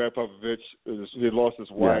up for Greg Popovich. He lost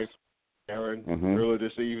his wife, Aaron, earlier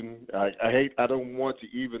this evening. I don't want to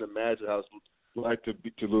even imagine how it's like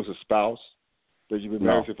to lose a spouse that you've been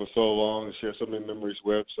married to for so long and share so many memories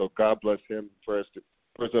with. So God bless him. Prayers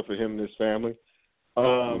up for him and his family.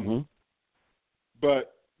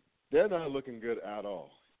 But they're not looking good at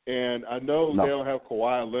all. And I know they don't have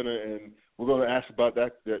Kawhi Leonard, and we're going to ask about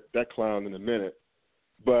that clown in a minute.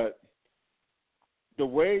 But the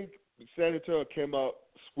way San Antonio came out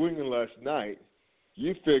swinging last night,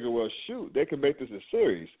 you figure, well, shoot, they can make this a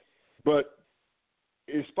series. But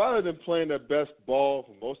in spite of them playing their best ball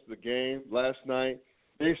for most of the game last night,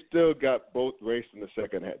 they still got both raced in the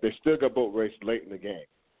second half. They still got both raced late in the game.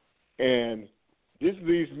 And this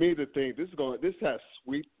leads me to think this has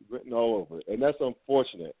sweep written all over it. And that's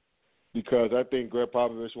unfortunate because I think Greg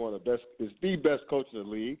Popovich is the best coach in the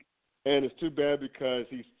league. And it's too bad because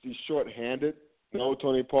he's short-handed. No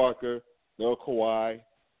Tony Parker, no Kawhi,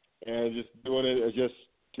 and just doing it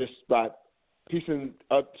just by piecing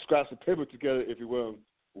up scraps of paper together, if you will,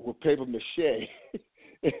 with paper mache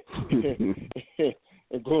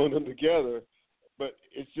and gluing them together. But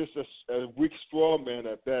it's just a weak straw man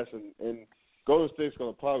at best, and Golden State's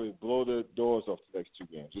going to probably blow their doors off the next 2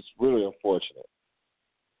 games. It's really unfortunate.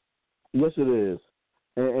 Yes, it is.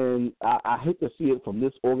 And I hate to see it from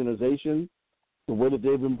this organization, the way that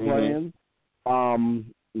they've been playing.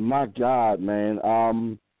 My God, man.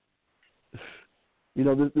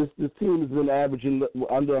 This team has been averaging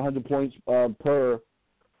under 100 points per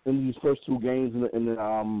in these first 2 games in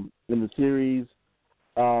the series.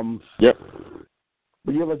 Yep.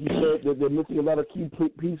 But like you said, they're missing a lot of key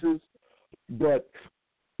pieces. But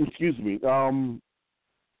excuse me,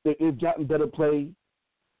 they've gotten better play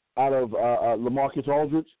out of LaMarcus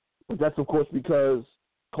Aldridge, but that's, of course, because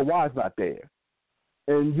Kawhi's not there.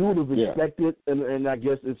 And you would have expected, and I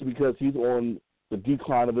guess it's because he's on the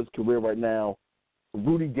decline of his career right now,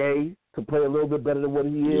 Rudy Gay to play a little bit better than what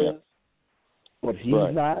he is, but he's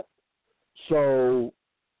not. So,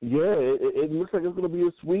 it looks like it's going to be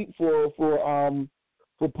a sweep for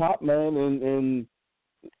Pop, man, and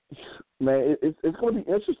man, it's going to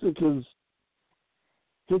be interesting because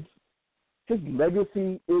his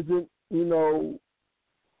legacy isn't,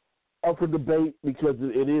 up for debate because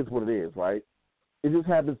it is what it is, right? It just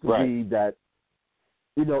happens to be that,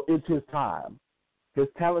 it's his time. His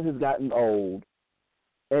talent has gotten old,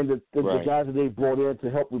 and the guys that they brought in to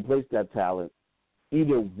help replace that talent,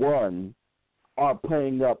 either one, are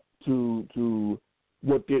playing up to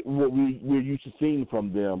what we're used to seeing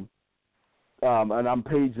from them, and I'm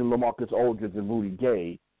paging LaMarcus Aldridge and Rudy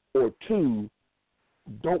Gay, or two,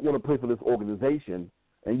 don't want to play for this organization,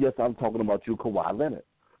 and yes, I'm talking about you, Kawhi Leonard.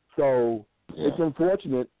 So it's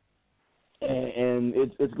unfortunate, and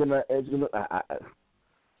it's gonna.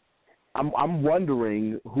 I'm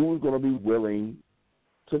wondering who's gonna be willing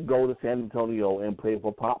to go to San Antonio and play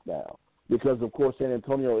for Pop now, because of course San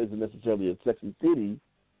Antonio isn't necessarily a sexy city,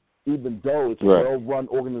 even though it's a well-run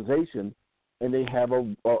organization, and they have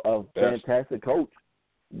a fantastic coach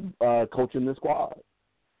coaching the squad.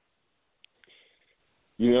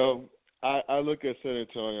 I look at San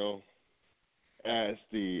Antonio as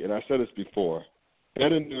and I said this before, they're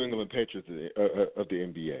the New England Patriots of the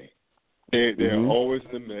NBA. They're always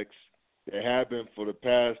in the mix. They have been for the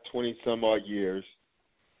past 20-some-odd years.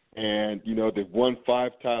 And, they've won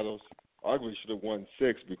 5 titles. Arguably should have won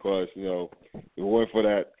 6 because, they went for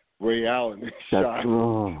that Ray Allen shot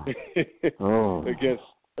against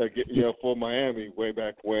for Miami way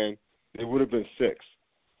back when. It would have been 6.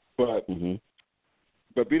 But be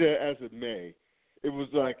that as it may, it was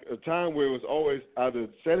like a time where it was always either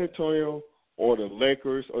San Antonio or the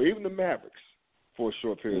Lakers or even the Mavericks for a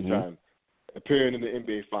short period of time appearing in the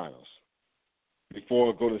NBA Finals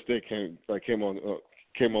before Golden State came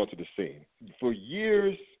onto the scene. For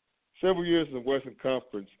years, several years in the Western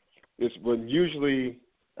Conference, it's been usually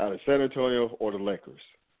out of San Antonio or the Lakers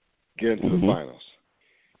getting to the finals.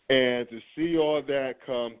 And to see all that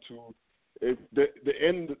come to the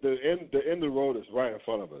end of the road is right in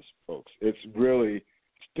front of us, folks. It's really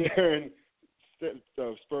staring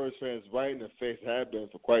Spurs fans right in the face. Have been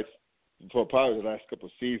for probably the last couple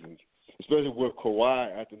of seasons, especially with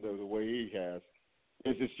Kawhi acting the way he has.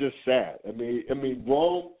 It's just sad. I mean,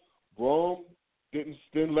 Rome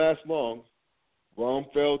didn't last long. Rome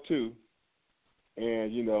fell too,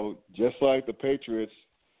 and just like the Patriots,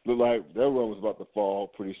 look like their run was about to fall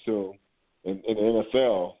pretty soon. In the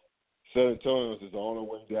NFL, San Antonio's is on the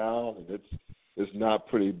way down, and it's not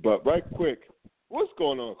pretty. But right quick, what's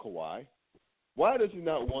going on with Kawhi? Why does he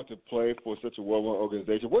not want to play for such a well-run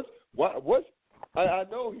organization? I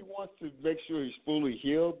know he wants to make sure he's fully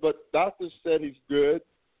healed, but doctors said he's good.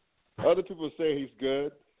 Other people say he's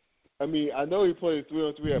good. I mean, I know he played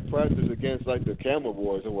 3-on-3 at practice against like the Camera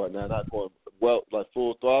Boys and whatnot, not going well like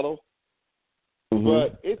full throttle.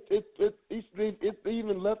 But it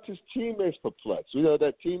even left his teammates perplexed.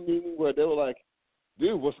 That team meeting where they were like,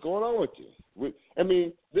 dude, what's going on with you?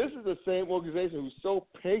 This is the same organization who's so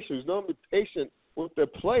patient, who's normally patient with their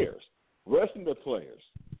players, resting their players,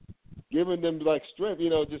 giving them like strength,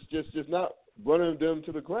 just not running them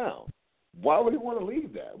to the ground. Why would he want to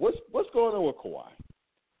leave that? What's going on with Kawhi?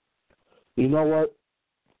 You know what?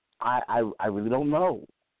 I really don't know.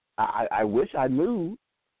 I wish I knew,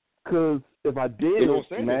 because if I did,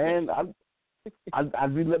 man,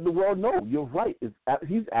 I'd be letting the world know. You're right.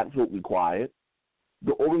 He's absolutely quiet.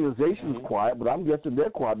 The organization's quiet, but I'm guessing they're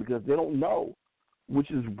quiet because they don't know, which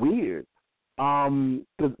is weird.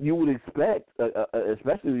 Because you would expect,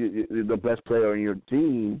 especially the best player on your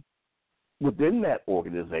team within that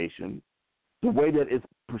organization, the way that it's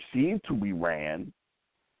perceived to be ran,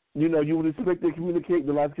 you would expect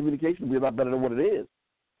the lines of communication to be a lot better than what it is.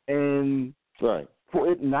 And for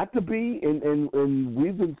it not to be, and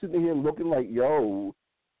we've been sitting here looking like, yo,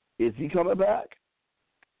 is he coming back?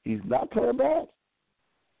 He's not coming back?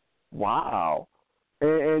 Wow.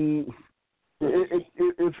 And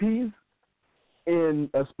if he's in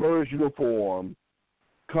a Spurs uniform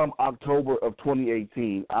come October of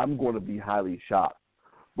 2018, I'm going to be highly shocked.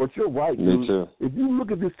 But you're right, dude. Me too. If you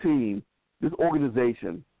look at this team, this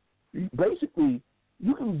organization, basically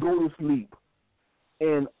you can go to sleep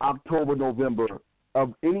in October, November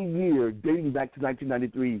of any year dating back to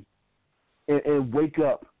 1993 and wake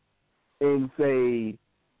up in, say,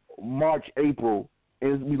 March, April,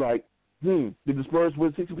 and be like, Did the Spurs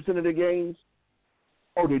win 60% of their games?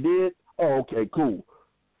 Oh, they did? Oh, okay, cool.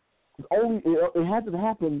 It hasn't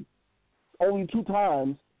happened only 2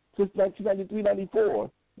 times since 1993-94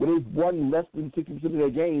 when they've won less than 60% of their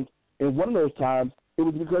games, and one of those times it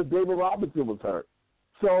was because David Robinson was hurt.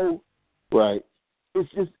 So, right, it's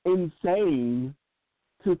just insane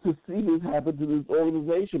to see this happen to this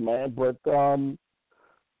organization, man. But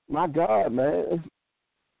my God, man,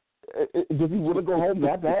 does he want to go home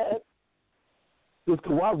that bad? Does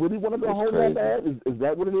Kawhi really want to go home that bad? Is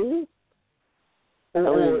that what it is?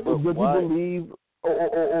 Or does he believe?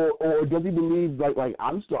 Or does he believe like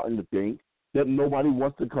I'm starting to think that nobody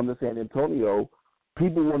wants to come to San Antonio?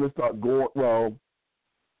 People want to start going. Well,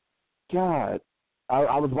 God,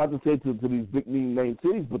 I was about to say to these big name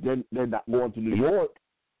cities, but they're not going to New York.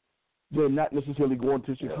 They're not necessarily going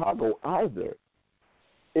to Chicago either.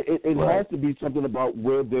 It has to be something about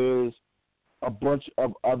where there's a bunch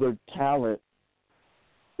of other talent.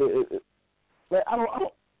 I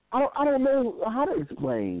don't know how to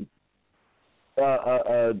explain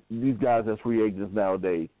these guys as free agents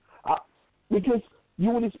nowadays. Because you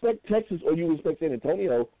would expect Texas or you would expect San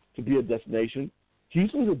Antonio to be a destination.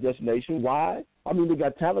 Houston's a destination. Why? I mean, they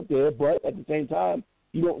got talent there, but at the same time,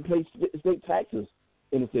 you don't pay state taxes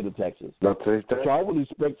in the state of Texas. So I would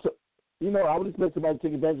expect, somebody to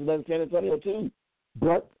take advantage of that in San Antonio too.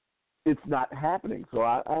 But it's not happening. So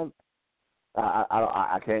I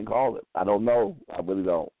can't call it. I don't know. I really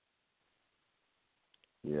don't.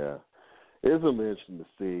 Yeah. It's going to be interesting to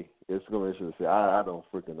see. I don't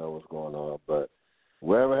freaking know what's going on, but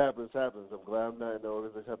whatever happens, happens. I'm glad I'm not in the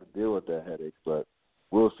organization have to deal with that headache, but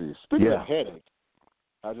we'll see. Speaking of headache,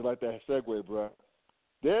 how'd you like that segue, bro?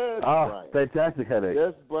 Dez Bryant. Fantastic headache.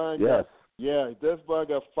 Dez Bryant. Yes. Dez Bryant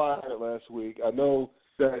got fired last week. I know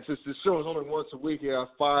that since the show is only once a week, he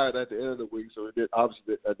got fired at the end of the week, so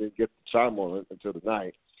obviously I didn't get the chime on it until the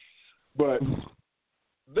night. But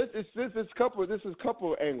this is a couple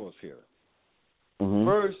of angles here. Mm-hmm.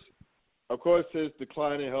 First, of course, his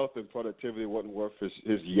decline in health and productivity wasn't worth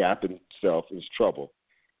his yapping self, his trouble.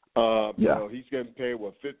 You know, he's getting paid,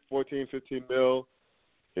 14, 15 mil.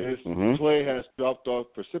 His play has dropped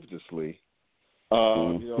off precipitously.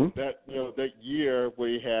 That year where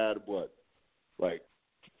he had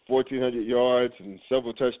 1,400 yards and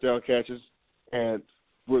several touchdown catches, and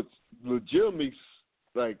was legitimately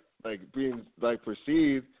being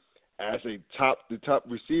perceived as the top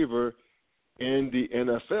receiver in the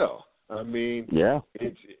NFL. I mean,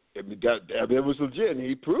 it was legit, and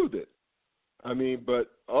he proved it. I mean,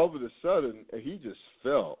 but all of a sudden, he just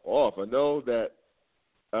fell off. I know that,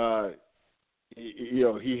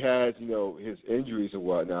 he had, his injuries and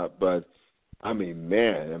whatnot, but, I mean,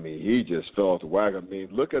 he just fell off the wagon. I mean,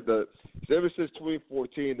 look at ever since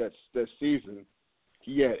 2014, that season,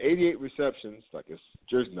 he had 88 receptions, like his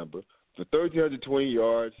jersey number, for 1,320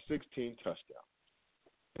 yards, 16 touchdowns.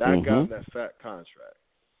 That got him that fat contract.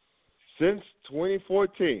 Since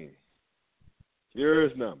 2014, here are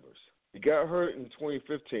his numbers. He got hurt in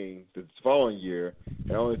 2015, the following year, and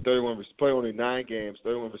played only 9 games,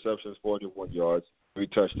 31 receptions, 401 yards, 3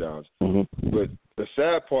 touchdowns. But the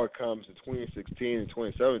sad part comes in 2016 and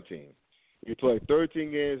 2017. He played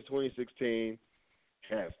 13 games in 2016,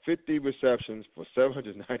 had 50 receptions for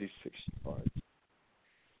 796 yards,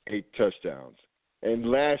 8 touchdowns. And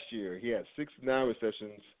last year, he had 69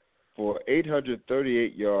 receptions for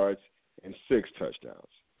 838 yards and 6 touchdowns.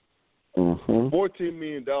 $14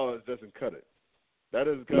 million doesn't cut it. That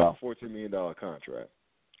doesn't cut a $14 million contract.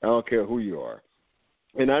 I don't care who you are.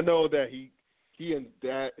 And I know that he and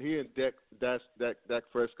Dak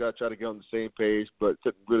Prescott tried to get on the same page, but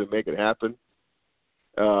couldn't really make it happen.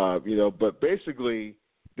 But basically,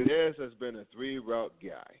 Dez has been a 3-route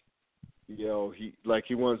guy. He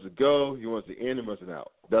wants to go, he wants to in, he wants to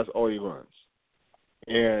out. That's all he runs.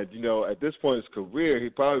 And, at this point in his career,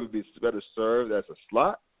 he'd probably be better served as a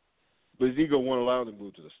slot, but his ego won't allow him to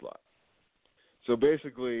move to the slot. So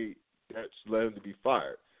basically, that's led him to be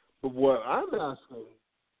fired. But what I'm asking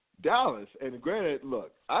Dallas, and granted,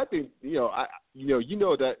 look, I think,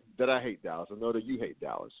 that I hate Dallas. I know that you hate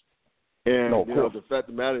Dallas. And, the fact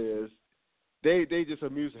of the matter is, They just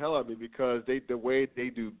amuse the hell out of me because the way they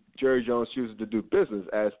do, Jerry Jones chooses to do business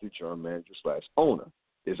as the general manager / owner.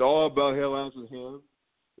 It's all about headlines with him.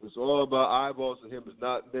 It's all about eyeballs with him. It's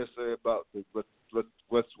not necessarily about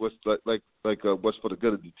what's for the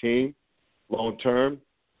good of the team long term.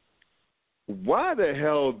 Why the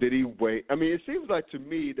hell did he wait? I mean, it seems like to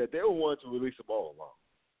me that they were wanting to release him all along,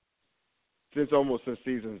 since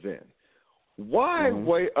season's end. Why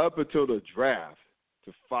wait up until the draft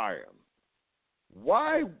to fire him?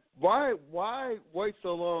 why wait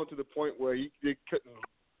so long to the point where they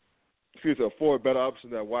couldn't afford a better option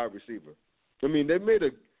than a wide receiver? I mean, they made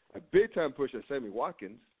a big time push at Sammy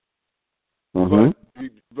Watkins,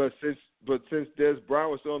 but since Dez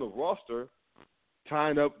Bryant was still on the roster,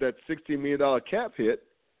 tying up that $16 million cap hit,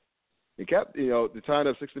 the tying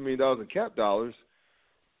up $60 million in cap dollars,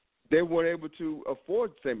 they weren't able to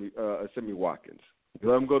afford Sammy Watkins.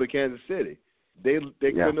 Let him go to Kansas City. They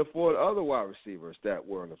couldn't afford other wide receivers that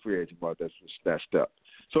were in the free agent market that was snatched up.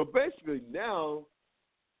 So basically now,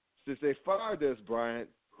 since they fired Dez Bryant,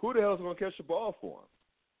 who the hell is going to catch the ball for him?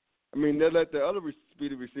 I mean, they let the other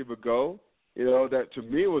speedy receiver go. That to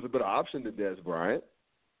me was a better option than Dez Bryant.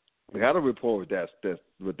 We had a rapport with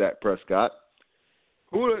Dak Prescott.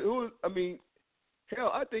 I mean,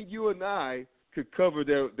 hell, I think you and I could cover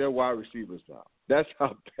their wide receivers now. That's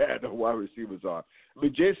how bad the wide receivers are. I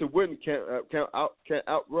mean, Jason Witten can't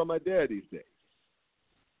outrun my dad these days.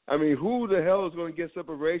 I mean, who the hell is going to get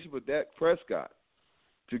separation with Dak Prescott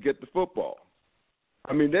to get the football?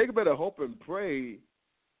 I mean, they better hope and pray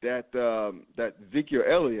that Ezekiel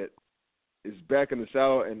Elliott is back in the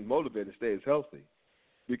saddle and motivated, stays healthy.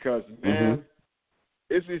 Because man,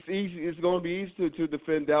 it's easy. It's going to be easy to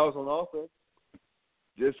defend Dallas on offense.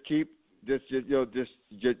 Just keep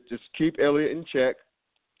Elliott in check.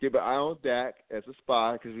 Keep an eye on Dak as a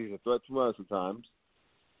spy because he's a threat to run sometimes.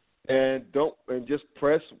 And just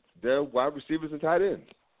press their wide receivers and tight ends.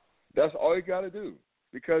 That's all you got to do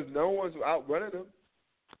because no one's outrunning them.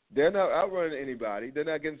 They're not outrunning anybody. They're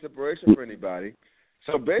not getting separation for anybody.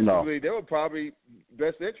 So basically, they were probably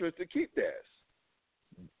best interest to keep Dez.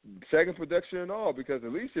 Second production and all, because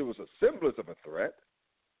at least it was a semblance of a threat.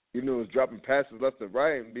 Even though it was dropping passes left and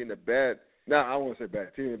right and being a bad, I won't say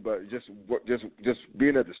bad team, but just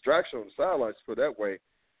being a distraction on the sidelines, put that way.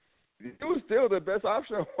 It was still the best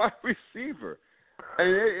option at wide receiver.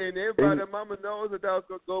 And everybody and mama knows that was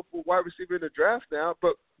going to go for wide receiver in the draft now,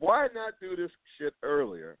 but why not do this shit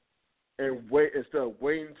earlier and wait instead of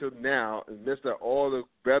waiting until now and miss out all the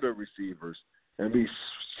better receivers and be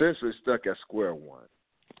essentially stuck at square one?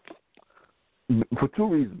 For two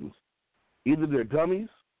reasons. Either they're dummies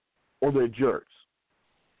or they're jerks.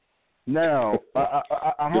 Now,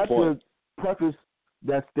 I have to preface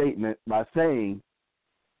that statement by saying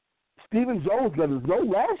Stephen Jones let us know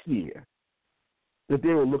last year that they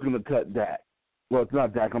were looking to cut Dak. Well, it's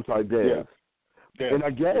not Dak, I'm sorry, Dez. Yeah. And I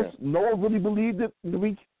guess no one really believed it to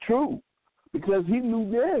be true because he knew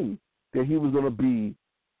then that he was going to be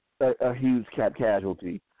a huge cap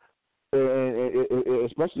casualty, and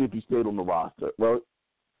especially if he stayed on the roster. Well,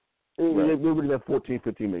 they would have $14,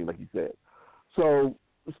 $15 million, like you said. So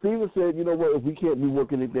Steven said, you know what, if we can't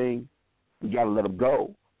rework anything, we got to let him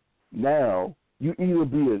go. Now, you either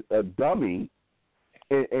be a dummy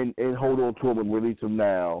and hold on to him and release him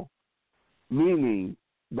now, meaning,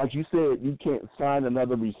 like you said, you can't sign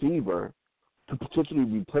another receiver to potentially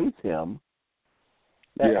replace him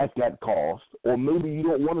at that cost, or maybe you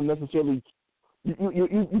don't want to necessarily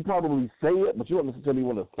you probably say it, but you don't necessarily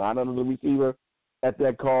want to sign another receiver at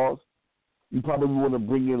that cost. You probably want to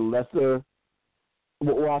bring in lesser,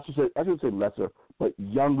 well, I should say lesser, but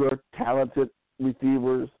younger, talented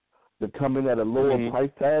receivers that come in at a lower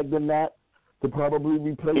price tag than that to probably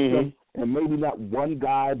replace them, and maybe not one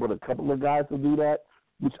guy, but a couple of guys to do that,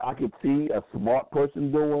 which I could see a smart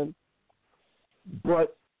person doing.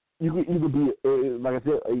 But you could either be, like I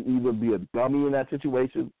said, either be a dummy in that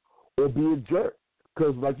situation or be a jerk.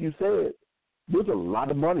 Because, like you said, there's a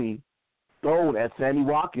lot of money thrown at Sammy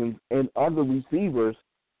Watkins and other receivers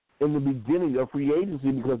in the beginning of free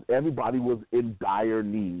agency because everybody was in dire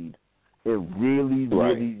need and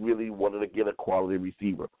really wanted to get a quality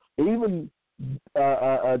receiver. And even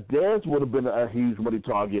Dez would have been a huge money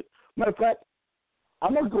target. Matter of fact,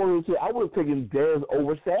 I'm not going to say I would have taken Dez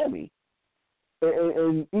over Sammy.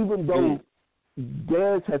 And even though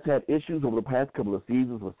Dez has had issues over the past couple of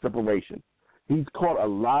seasons with separation, he's caught a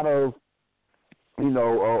lot of, a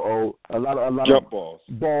lot jump of balls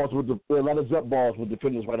with a lot of jump balls with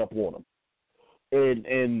defenders right up on him.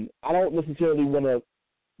 And I don't necessarily want to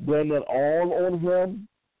blame that all on him.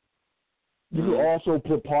 You can also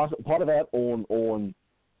put part of that on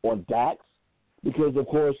Dax, because of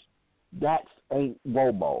course Dax ain't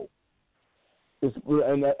Bobo.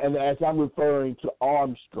 And as I'm referring to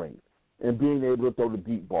arm strength and being able to throw the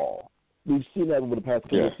deep ball, we've seen that over the past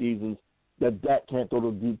couple of seasons that Dak can't throw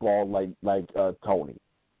the deep ball like Tony.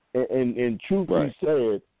 And truth be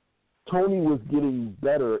said, Tony was getting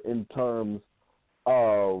better in terms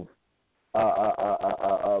of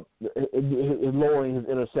lowering his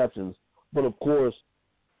interceptions. But, of course,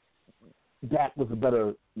 Dak was a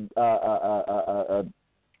better.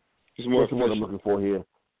 He's more what's the word I'm looking for here?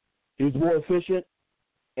 He was more efficient,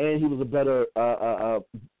 and he was a better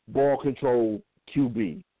ball control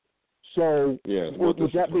QB. So,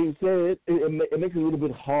 with that being said, it makes it a little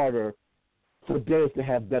bit harder for Dez to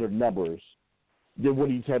have better numbers than what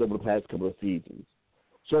he's had over the past couple of seasons.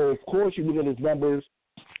 So, of course, you look at his numbers,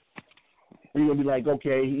 you're going to be like,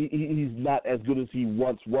 okay, he's not as good as he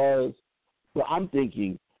once was. But I'm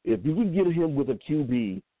thinking, if you can get him with a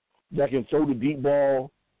QB that can throw the deep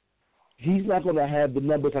ball, he's not going to have the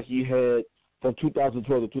numbers like he had from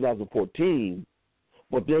 2012 to 2014,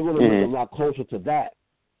 but they're going to look a lot closer to that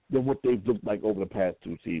than what they've looked like over the past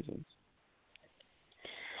 2 seasons.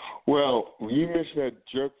 Well, when you mentioned that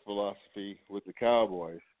jerk philosophy with the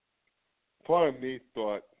Cowboys, part of me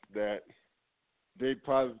thought that they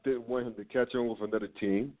probably didn't want him to catch on with another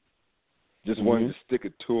team, just wanted to stick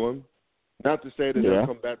it to him. Not to say that he'll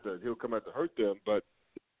come back to hurt them, but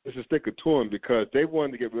just to stick it to him because they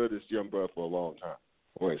wanted to get rid of this young brother for a long time,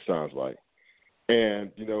 what it sounds like.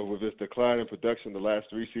 And, with his decline in production the last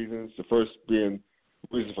 3 seasons, the first being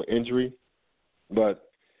reason for injury, but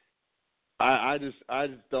I just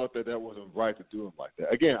thought that wasn't right to do him like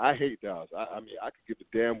that. Again, I hate Dallas. I mean, I could give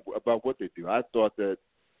a damn about what they do. I thought that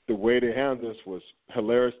the way they handled this was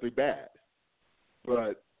hilariously bad.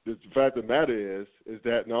 But the fact of the matter is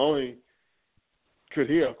that not only could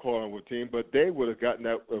he have called on with team, but they would have gotten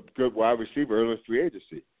a good wide receiver early in free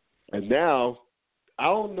agency. And now, I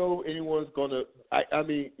don't know anyone's going to –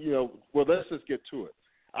 well, let's just get to it.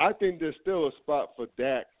 I think there's still a spot for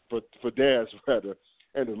Dak, for Dez, rather,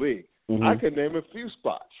 in the league. I can name a few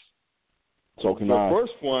spots. So can the I.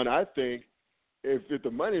 First one, I think, if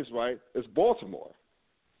the money's right, is Baltimore.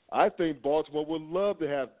 I think Baltimore would love to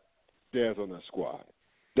have Dez on their squad.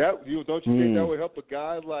 Don't you think that would help a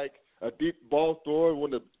guy like a deep ball thrower,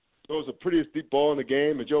 one that throws the prettiest deep ball in the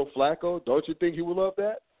game, and Joe Flacco? Don't you think he would love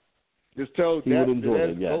that? Just tell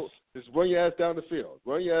Dez, just run your ass down the field.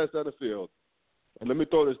 Run your ass down the field. And let me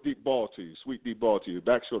throw this deep ball to you, sweet deep ball to you,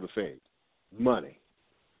 back shoulder fade. Money.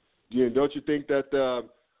 Don't you think that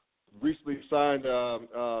recently signed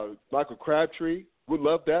Michael Crabtree would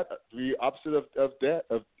love that? The opposite of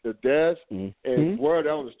Dez. And word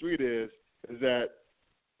out on the street is that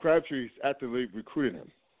Crabtree's actively recruiting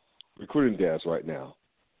Dez right now.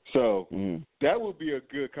 So that would be a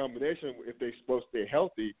good combination if they're supposed to stay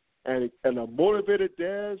healthy. And a motivated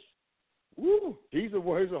Dez, he's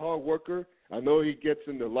a hard worker. I know he gets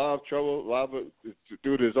into a lot of trouble, a lot of it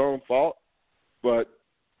due to his own fault, but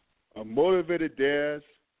a motivated Dez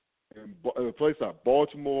in a place like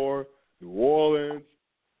Baltimore, New Orleans,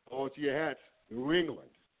 all to your hats, New England.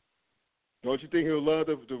 Don't you think he'll love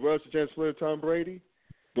the rush chance to play Tom Brady?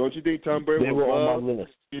 Don't you think Tom Brady would love to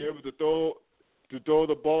be able to throw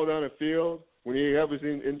the ball down the field when he ever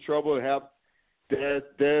in trouble and have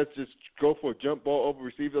Dez just go for a jump ball over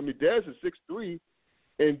receivers? I mean, Dez is 6'3"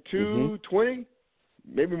 and 220,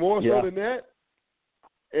 maybe more so than that,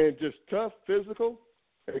 and just tough, physical.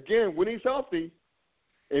 Again, when he's healthy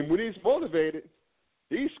and when he's motivated,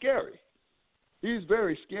 he's scary. He's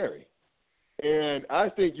very scary. And I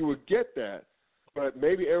think you would get that, but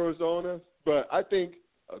maybe Arizona. But I think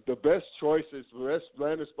the best choices, the best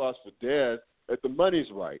landing spots for Dez, if the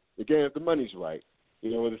money's right, again, if the money's right,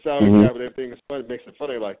 with the salary cap and everything makes it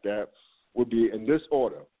funny like that, would be in this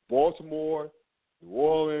order: Baltimore, New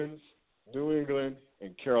Orleans, New England,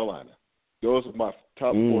 and Carolina. Those are my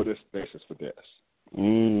top 4 destinations for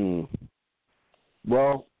Dez.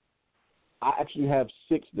 Well, I actually have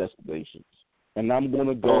 6 destinations, and I'm going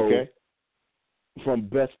to go from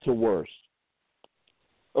best to worst.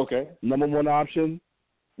 Okay. Number 1 option,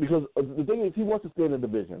 because the thing is, he wants to stay in the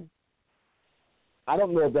division. I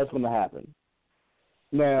don't know if that's going to happen.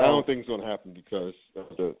 Now, I don't think it's going to happen because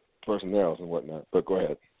of the personnel and whatnot, but go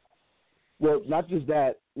ahead. Well, not just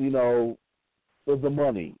that, the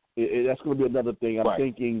money. That's going to be another thing. I'm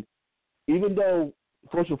thinking, even though,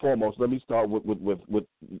 first and foremost, let me start with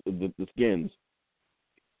the Skins.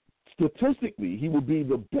 Statistically, he would be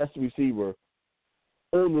the best receiver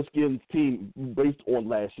on the Skins team based on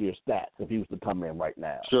last year's stats if he was to come in right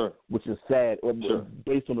now. Sure. Which is sad,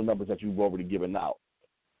 based on the numbers that you've already given out.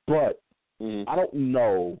 But I don't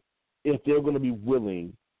know if they're going to be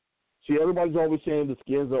willing. See, everybody's always saying the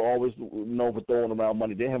Skins are always known for throwing around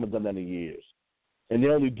money. They haven't done that in years. And they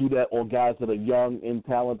only do that on guys that are young and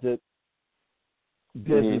talented.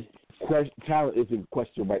 Talent is in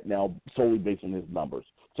question right now solely based on his numbers.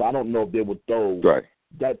 So I don't know if they would throw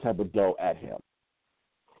that type of dough at him.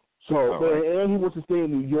 So, and he wants to stay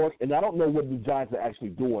in New York, and I don't know what the Giants are actually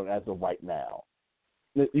doing as of right now.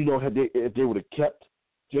 If they would have kept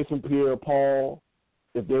Jason Pierre-Paul,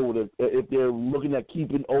 if they're looking at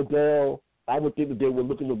keeping Odell, I would think that they were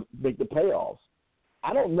looking to make the playoffs.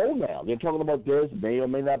 I don't know now. They're talking about Dez may or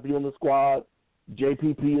may not be on the squad.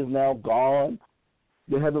 JPP is now gone.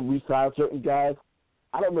 They haven't re-signed certain guys.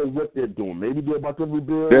 I don't know what they're doing. Maybe they're about to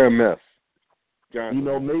rebuild. They're a mess.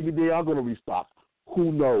 Maybe they are going to restock.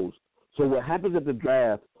 Who knows? So what happens at the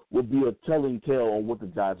draft will be a telling tale on what the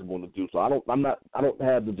Giants are going to do. So I don't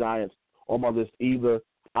have the Giants on my list either.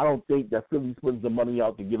 I don't think that Philly spends the money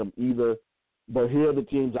out to get them either. But here are the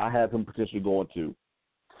teams I have him potentially going to.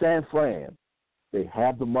 San Fran, they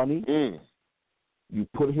have the money. You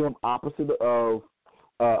put him opposite of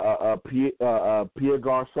Pierre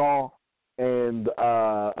Garçon and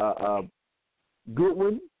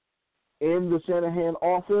Goodwin in the Shanahan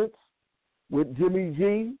offense with Jimmy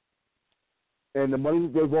G and the money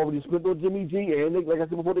that they've already spent on Jimmy G, and like I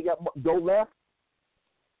said before, they got Doe left.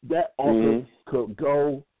 That offense could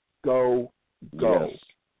go.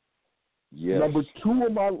 Yes. Number 2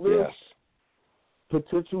 on my list,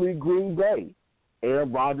 potentially Green Bay.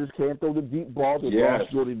 Aaron Rodgers can't throw the deep ball to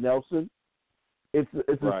Jordy Nelson. It's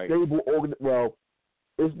a stable well,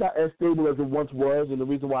 it's not as stable as it once was, and the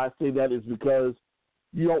reason why I say that is because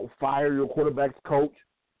you don't fire your quarterback's coach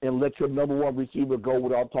and let your number 1 receiver go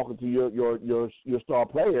without talking to your star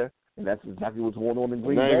player, and that's exactly what's going on in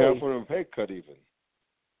Green Bay. Now you have for them pay cut even.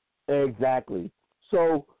 Exactly.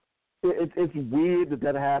 So it's weird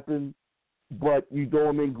that happened, but you throw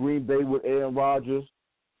him in Green Bay with Aaron Rodgers,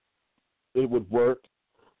 it would work.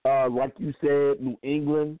 Like you said, New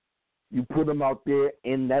England, you put them out there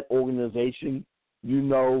in that organization, you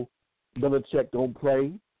know Belichick don't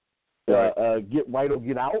play. Get right or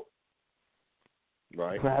get out.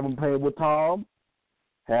 Right. Have him playing with Tom.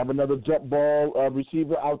 Have another jump ball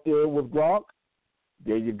receiver out there with Gronk.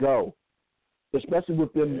 There you go. Especially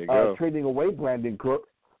with them trading away Brandon Cook,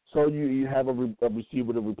 so you have a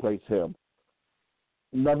receiver to replace him.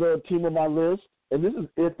 Another team on my list, and this is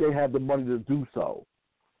if they have the money to do so,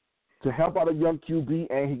 to help out a young QB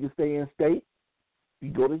and he can stay in state,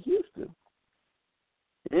 you go to Houston.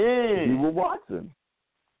 Be with Watson.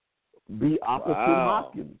 Be opposite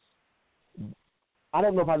Hopkins. I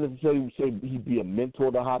don't know if I necessarily would say he'd be a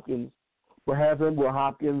mentor to Hopkins, but have him with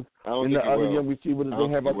Hopkins and the other young receiver that they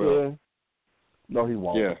have up there. No, he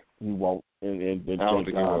won't. Yeah. He won't. And I don't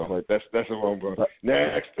think he will. That's the wrong bro.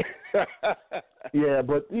 Next. Yeah,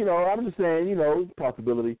 but, I'm just saying, it's a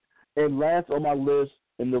possibility. And last on my list,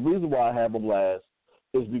 and the reason why I have him last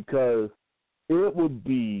is because it would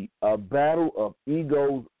be a battle of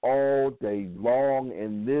egos all day long,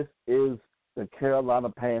 and this is the Carolina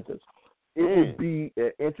Panthers. It would be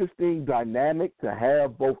an interesting dynamic to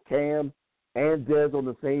have both Cam and Dez on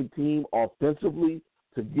the same team offensively,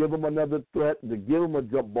 to give him another threat, to give him a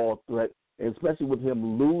jump ball threat, and especially with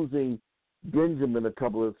him losing Benjamin a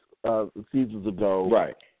couple of seasons ago,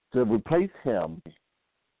 to replace him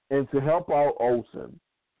and to help out Olsen.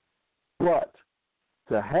 But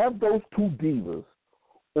to have those two divas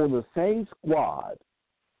on the same squad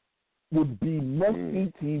would be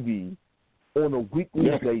must-see TV on a weekly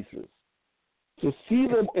basis. To see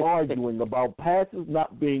them arguing about passes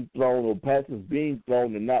not being thrown or passes being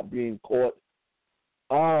thrown and not being caught,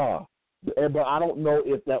 but I don't know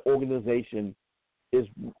if that organization is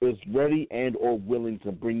ready and or willing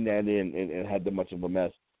to bring that in and have that much of a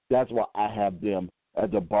mess. That's why I have them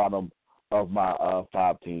at the bottom of my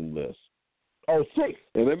 5-team list. Oh, 6.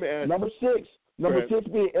 And let me ask, number 6. Number 6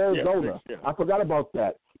 being Arizona. Yeah, 6, I forgot about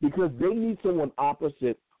that because they need someone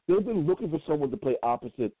opposite. They've been looking for someone to play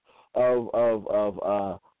opposite of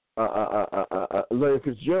Larry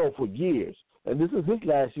Fitzgerald for years, and this is his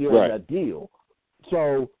last year on that deal.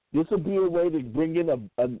 So this will be a way to bring in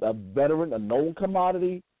a veteran, a known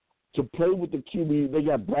commodity, to play with the QB. They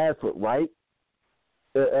got Bradford, right?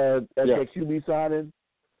 At that QB signing.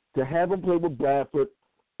 To have him play with Bradford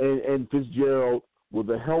and Fitzgerald with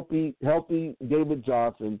a healthy David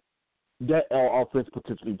Johnson, that offense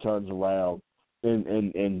potentially turns around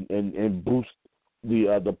and boosts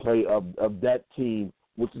the play of that team,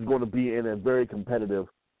 which is going to be in a very competitive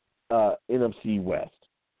NFC West.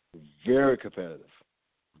 Very competitive.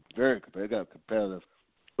 Very competitive. They got competitive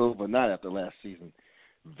overnight after last season.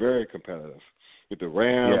 Very competitive. With the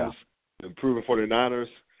Rams, improving 49ers.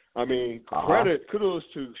 I mean, kudos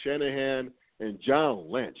to Shanahan and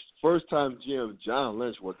John Lynch. First-time GM John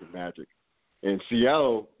Lynch working magic. And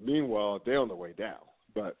Seattle, meanwhile, they're on the way down.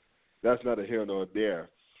 But that's not a here nor there.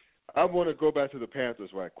 I want to go back to the Panthers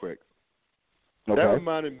right quick. Okay. That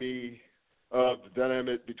reminded me of the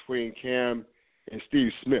dynamic between Cam and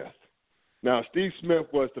Steve Smith. Now, Steve Smith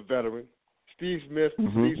was the veteran. Steve Smith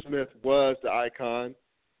was the icon.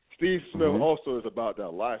 Steve Smith also is about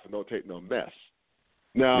that life and don't take no mess.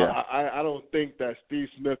 Now, I don't think that Steve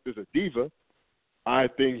Smith is a diva. I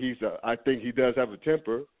think he does have a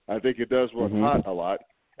temper. I think he does run hot a lot,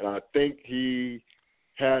 and I think he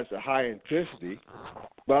has a high intensity.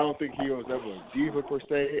 But I don't think he was ever a diva per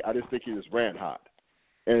se. I just think he just ran hot,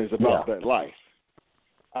 and it's about that life.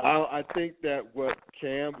 I think that what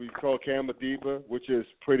we call Cam a diva, which is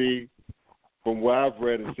pretty, from what I've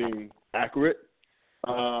read and seen, accurate.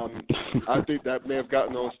 I think that may have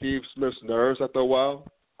gotten on Steve Smith's nerves after a while.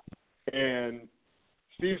 And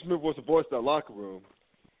Steve Smith was the voice of that locker room,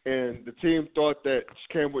 and the team thought that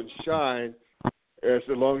Cam wouldn't shine as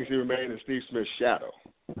long as he remained in Steve Smith's shadow.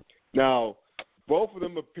 Now, both of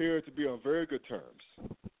them appear to be on very good terms.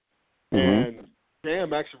 And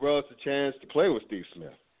Cam actually relished the chance to play with Steve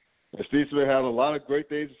Smith. And Steve Smith had a lot of great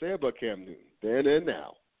things to say about Cam Newton, then and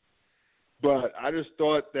now. But I just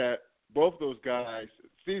thought that both those guys,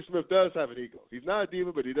 Steve Smith does have an ego. He's not a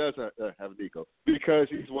diva, but he does have an ego because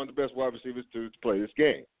he's one of the best wide receivers to play this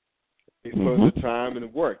game. He's put in the time and the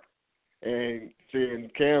work. And seeing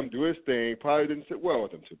Cam do his thing probably didn't sit well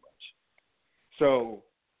with him too much. So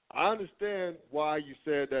I understand why you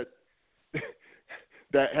said that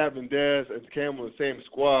that having Dez and Cam on the same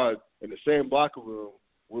squad in the same locker room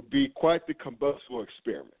would be quite the combustible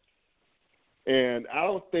experiment. And I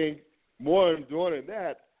don't think more than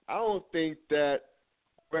that, I don't think that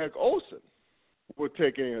Greg Olsen would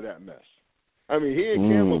take any of that mess. I mean, he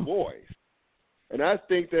and Cam are boys. And I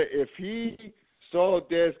think that if he saw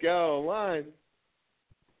Dez get out of line,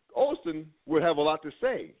 Olsen would have a lot to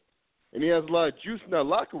say. And he has a lot of juice in that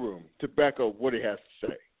locker room to back up what he has to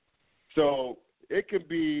say. So it could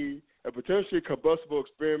be a potentially combustible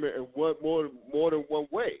experiment in more than one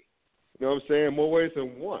way. You know what I'm saying? More ways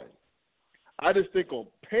than one. I just think on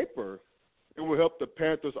paper it will help the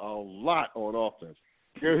Panthers a lot on offense.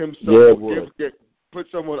 Give him put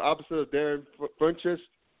someone opposite of Darren Funchess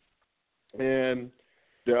and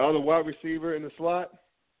the other wide receiver in the slot.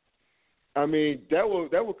 I mean,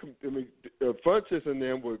 Funchess and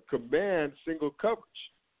them would command single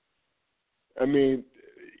coverage. I mean,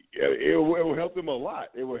 it will help them a lot.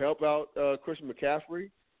 It will help out Christian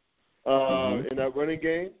McCaffrey in that running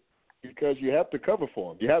game because you have to cover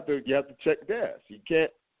for him. You have to check Dez. You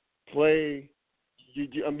can't play. You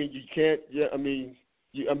can't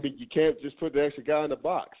just put the extra guy in the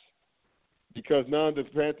box because none of the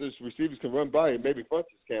Panthers receivers can run by him. Maybe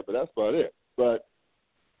Funchess can, but that's about it. But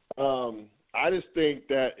I just think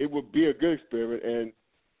that it would be a good experiment,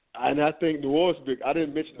 and I think New Orleans. I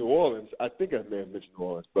didn't mention New Orleans. I think I may have mentioned New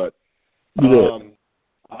Orleans, but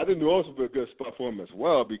I think New Orleans would be a good spot for him as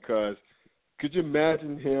well because could you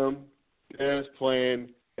imagine him as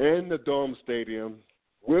playing in the Dome Stadium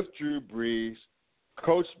with Drew Brees,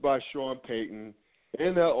 coached by Sean Payton,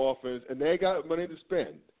 in that offense, and they got money to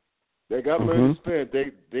spend. They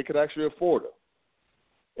could actually afford it.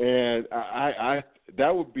 And I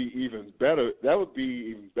that would be even better. That would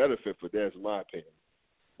be even better fit for Dez, in my opinion.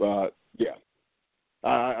 But yeah,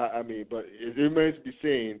 I mean, but it remains to be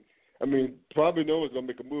seen. I mean, probably no one's gonna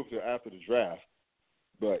make a move till after the draft.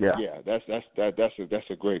 But yeah, that's a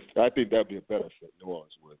great. I think that'd be a better fit. New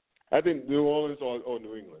Orleans would. I think New Orleans or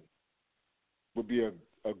New England would be a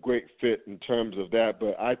great fit in terms of that.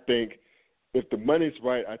 But I think if the money's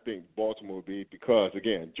right, I think Baltimore would be because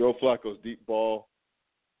again, Joe Flacco's deep ball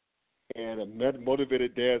and a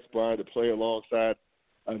motivated Dez Bryant to play alongside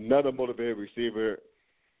another motivated receiver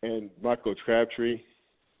and Michael Crabtree,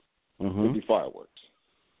 it'd be fireworks.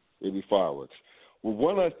 It'd be fireworks. Well,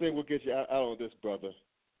 one last thing we'll get you out on this, brother.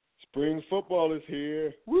 Spring football is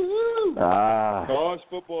here. Woo-hoo! College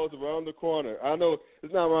football is around the corner. I know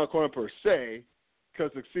it's not around the corner per se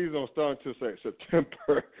because the season don't start until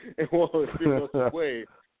September and we're only 3 months away.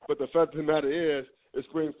 But the fact of the matter is, it's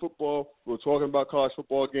spring football. We're talking about college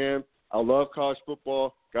football again. I love college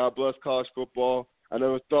football. God bless college football. I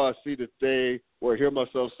never thought I'd see the day or hear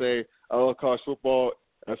myself say I love college football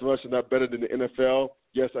as much if not better than the NFL.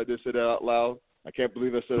 Yes, I did say that out loud. I can't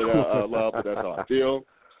believe I said it out loud, but that's how I feel.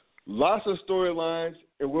 Lots of storylines,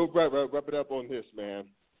 and we'll wrap it up on this, man.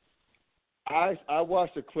 I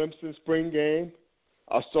watched the Clemson spring game.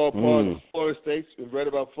 I saw part of Florida State and read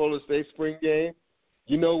about Florida State spring game.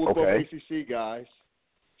 You know, we're both ACC guys.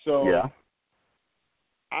 So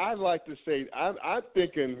I like to say I'm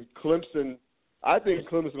thinking Clemson. I think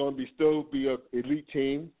Clemson's going to still be an elite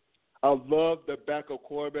team. I love the backup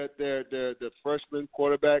quarterback there, the freshman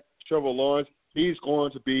quarterback, Trevor Lawrence. He's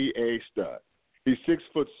going to be a stud. He's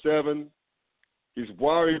 6'7". He's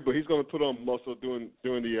wiry, but he's going to put on muscle doing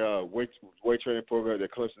the weight training program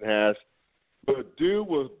that Clemson has. But dude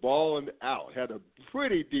was balling out, had a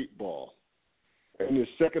pretty deep ball in the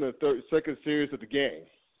second series of the game,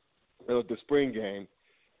 of the spring game.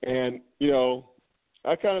 And,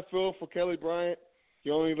 I kind of feel for Kelly Bryant. He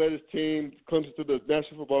only led his team Clemson to the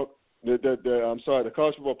the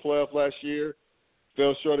college football playoff last year. Came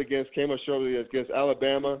up short against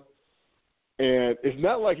Alabama. And it's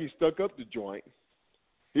not like he stuck up the joint.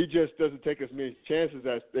 He just doesn't take as many chances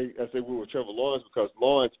as they would with Trevor Lawrence, because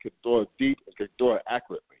Lawrence could throw it deep and could throw it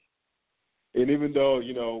accurately. And even though,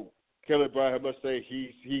 Kelly Bryant, I must say,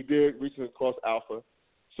 he did recently cross alpha,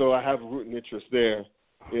 so I have a rooting interest there.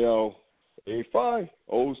 85,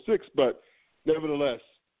 06, but nevertheless,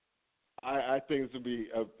 I think this will be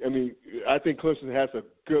I think Clemson has a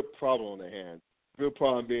good problem on their hands. Good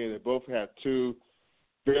problem being they both have two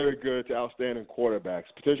very good to outstanding quarterbacks,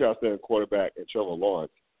 potential outstanding quarterback in Trevor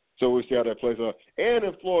Lawrence. So we'll see how that plays out. And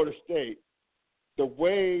in Florida State, the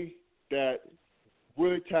way that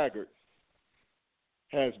Willie Taggart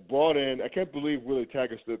has brought in, I can't believe Willie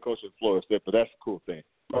Taggart's still coaching Florida State, but that's a cool thing.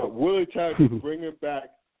 But Willie Taggart bringing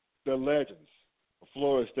back the legends of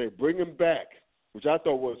Florida State, bringing back, which I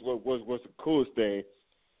thought was the coolest thing,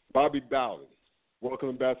 Bobby Bowden,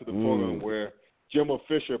 welcoming back to the program where Jimbo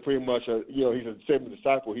Fisher pretty much, he's a same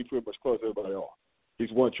disciple. He pretty much closed everybody off.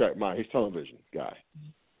 He's one-track mind. He's a television guy.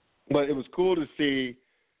 But it was cool to see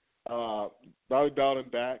Bobby Bowden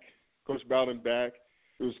back, Coach Bowden back.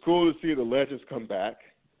 It was cool to see the legends come back,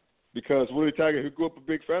 because Willie Taggart, who grew up a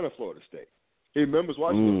big fan of Florida State, he remembers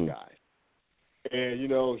watching those guys. And,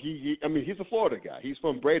 he's a Florida guy. He's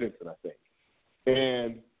from Bradenton, I think.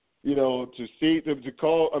 And, to see them to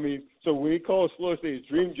call, so when he calls Florida State his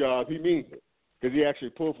dream job, he means it, because he actually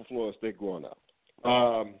pulled for Florida State growing up.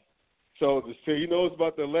 So to see, he knows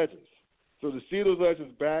about the legends. So to see those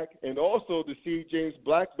legends back, and also to see James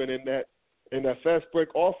Blackman in that fast break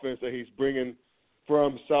offense that he's bringing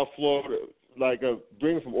from South Florida,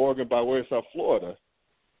 bringing from Oregon by way of South Florida.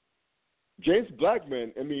 James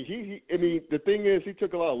Blackman, the thing is, he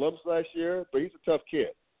took a lot of lumps last year, but he's a tough kid.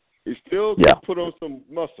 He still can put on some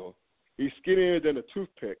muscle. He's skinnier than a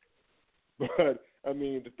toothpick, but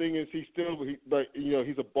the thing is, he's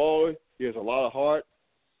a baller. He has a lot of heart,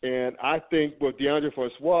 and I think with DeAndre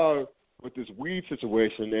Francois, with this weed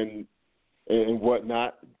situation and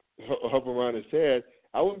whatnot hovering around his head,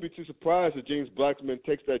 I wouldn't be too surprised if James Blackman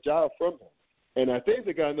takes that job from him. And I think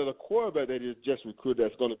they got another quarterback that they just recruited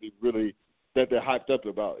that's going to be really that they're hyped up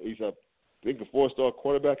about. He's a 4-star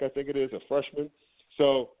quarterback. I think it is, a freshman.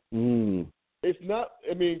 So it's not.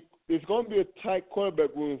 It's going to be a tight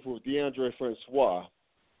quarterback room for DeAndre Francois,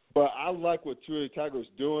 but I like what Willie Taggart's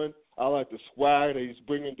doing. I like the swag that he's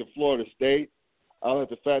bringing to Florida State. I like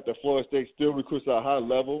the fact that Florida State still recruits at a high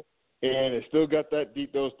level, and it still got that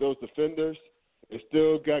deep, those defenders. It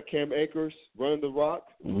still got Cam Akers running the rock.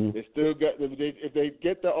 It still got, if they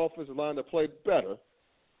get the offensive line to play better,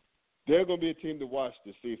 they're going to be a team to watch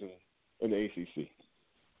this season in the ACC.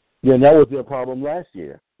 Yeah, and that was their problem last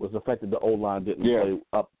year, was the fact that the O-line didn't play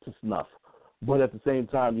up to snuff. But at the same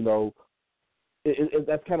time,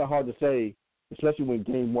 that's kind of hard to say, especially when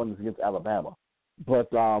game one is against Alabama. But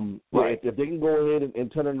if they can go ahead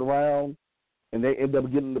and turn it around and they end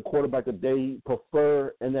up getting the quarterback that they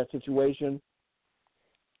prefer in that situation,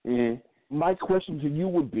 my question to you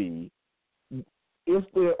would be, if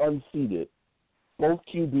they're unseated, both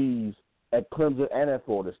QBs at Clemson and at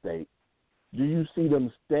Florida State, do you see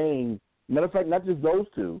them staying? Matter of fact, not just those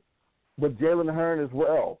two, but Jalen Hearn as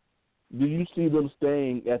well. Do you see them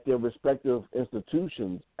staying at their respective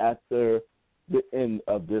institutions after the end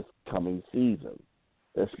of this coming season,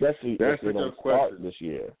 especially if they don't start this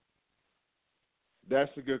year?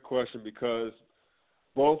 That's a good question, because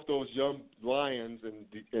both those young Lions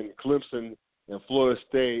in Clemson and Florida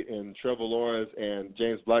State and Trevor Lawrence and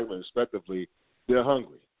James Blackman, respectively, they're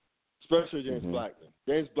hungry, especially James Blackman.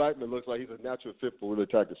 James Blackman looks like he's a natural fit for Willie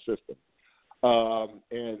Taggart's system.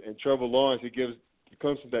 And Trevor Lawrence, he gives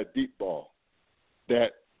Clemson that deep ball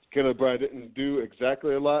that Kelly Bryant didn't do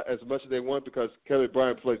exactly as much as they want, because Kelly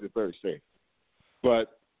Bryant plays it very safe.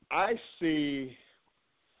 But I see,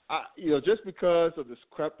 just because of this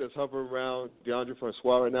crap that's hovering around DeAndre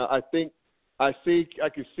Francois right now, I can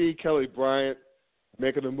see Kelly Bryant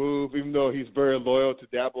making a move, even though he's very loyal to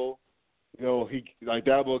Dabo. Coach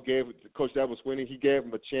Dabo Swinney, he gave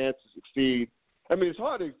him a chance to succeed. It's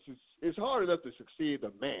hard enough to succeed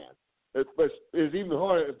a man, but it's even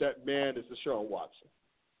harder if that man is Deshaun Watson.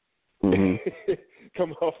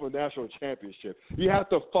 Coming off a national championship, you have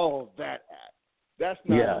to follow that act. That's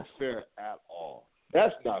not fair at all.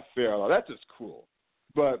 That's not fair at all. That's just cruel.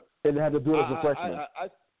 But and they had to do it as a freshman.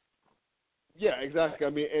 Yeah, exactly.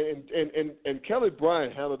 I mean, and Kelly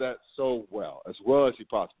Bryant handled that so well as he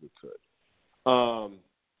possibly could.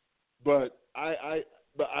 But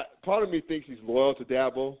part of me thinks he's loyal to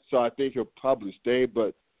Dabo, so I think he'll probably stay.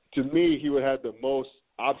 But to me, he would have the most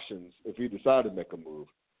options if he decided to make a move.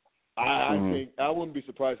 I think I wouldn't be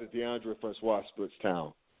surprised if DeAndre Francois splits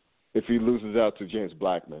town if he loses out to James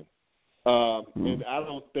Blackman. And I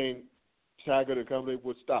don't think Taggart and company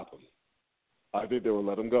would stop him. I think they would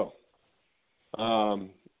let him go. And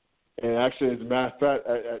actually, as a matter of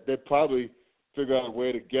fact, they'd probably figure out a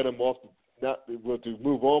way to get him off, to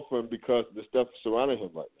move on from him because of the stuff surrounding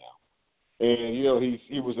him right now. And,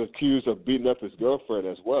 he was accused of beating up his girlfriend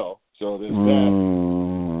as well. So there's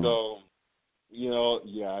that. So,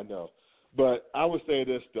 yeah, I know. But I would say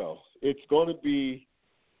this, though. It's going to be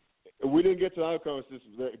 – we didn't get to the outcomes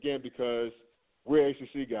again because we're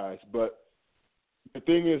ACC guys. But the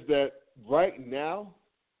thing is that right now,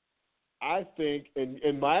 I think –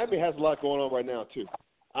 and Miami has a lot going on right now, too.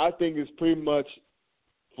 I think it's pretty much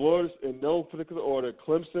Florida, in no particular order,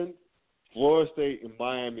 Clemson, Florida State, and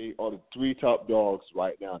Miami are the three top dogs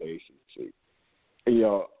right now in the ACC.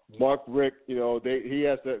 And, Mark Richt, he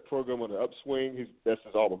has that program on the upswing. That's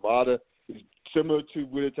his alma mater. He's similar to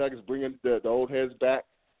Willie Taggart, bringing the old heads back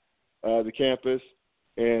to campus,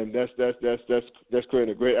 and that's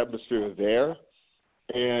creating a great atmosphere there.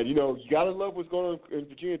 And you gotta love what's going on in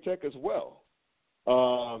Virginia Tech as well.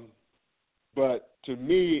 But to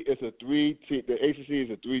me, it's a 3-team. The ACC is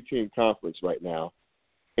a 3-team conference right now,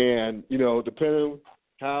 and depending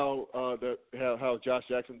how Josh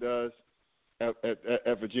Jackson does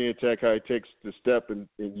at Virginia Tech, how he takes the step in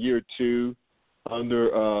year 2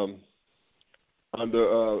 under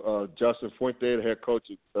Justin Fuente, the head coach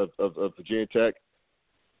of Virginia Tech.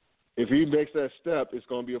 If he makes that step, it's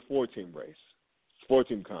going to be a 4-team race,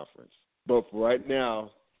 4-team conference. But for right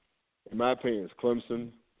now, in my opinion, it's Clemson,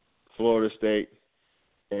 Florida State,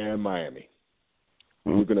 and Miami.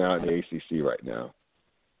 Looking out in the ACC right now.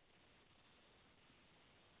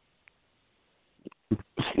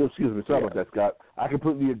 Excuse me, sorry about that, Scott. I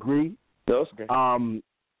completely agree. That's okay.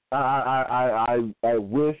 I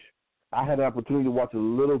wish I had an opportunity to watch a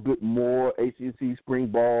little bit more ACC spring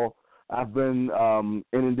ball. I've been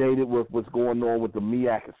inundated with what's going on with the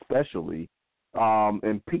MEAC especially,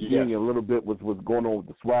 and peeking a little bit with what's going on with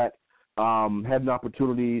the SWAC. Had an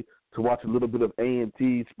opportunity to watch a little bit of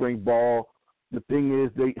A&T spring ball. The thing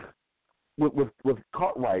is, with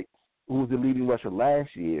Cartwright, who was the leading rusher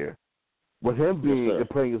last year, with him being and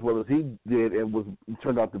playing as well as he did and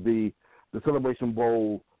turned out to be the Celebration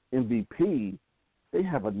Bowl MVP, they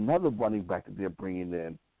have another running back that they're bringing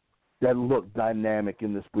in that look dynamic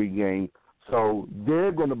in the spring game. So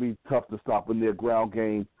they're going to be tough to stop in their ground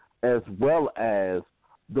game, as well as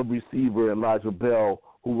the receiver Elijah Bell,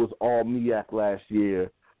 who was all MEAC last year,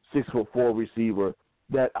 6'4" receiver.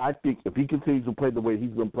 That I think if he continues to play the way he's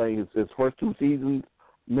been playing his first 2 seasons,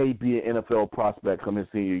 may be an NFL prospect come his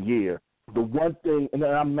senior year. The one thing, and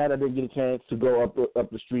I'm mad I didn't get a chance to go up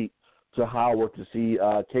the street to Howard to see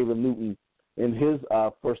Caleb Newton in his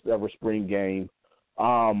first ever spring game.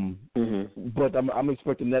 But I'm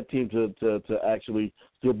expecting that team to actually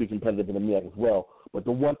still be competitive in the MEAC as well. But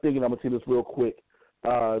the one thing, and I'm going to say this real quick,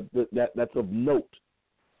 that's of note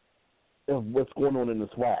of what's going on in the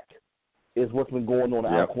SWAC is what's been going on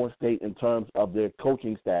at Alcorn State in terms of their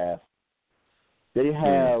coaching staff. They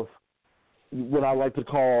have what I like to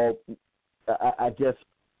call, I guess,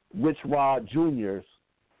 Rich Rod Juniors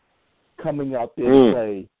coming out there to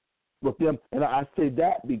play with them. And I say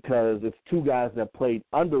that because it's 2 guys that played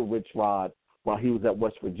under Rich Rod while he was at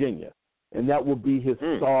West Virginia. And that would be his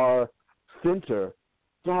star center.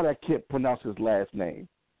 God, I can't pronounce his last name.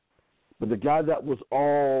 But the guy that was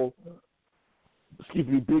all,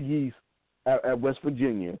 Big East at West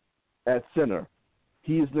Virginia at center,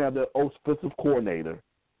 he is now the offensive coordinator.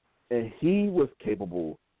 And he was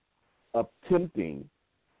capable of tempting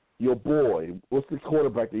your boy. What's the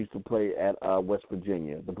quarterback that used to play at West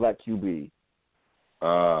Virginia, the black QB,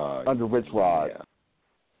 under Rich Rod? Yeah.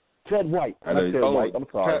 Ted White. White. I'm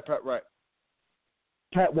sorry. Pat White.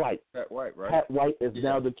 Pat White. Pat White, right? Pat White is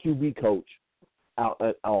now the QB coach out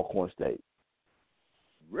at Alcorn State.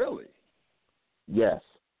 Really? Yes.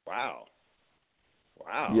 Wow.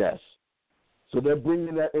 Yes. So they're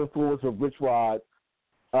bringing that influence of Rich Rod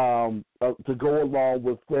to go along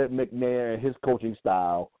with Fred McNair and his coaching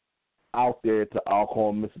style out there to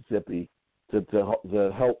Alcorn, Mississippi,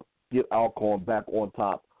 to help get Alcorn back on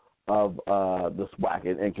top of the SWAC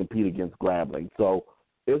and compete against Grambling. So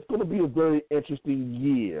it's going to be a very interesting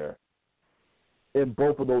year in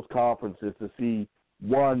both of those conferences to see,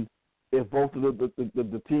 one, if both of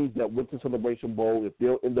the teams that went to Celebration Bowl, if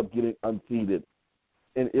they'll end up getting unseeded,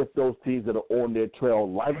 and if those teams that are on their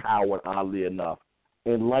trail, like Howard, oddly enough,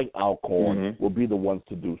 and like Alcorn, will be the ones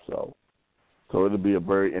to do so. So it'll be a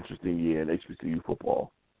very interesting year in HBCU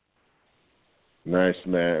football. Nice,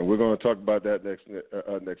 man. We're going to talk about that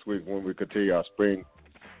next week when we continue our spring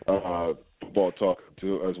football talk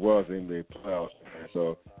too, as well as the NBA playoffs. Man.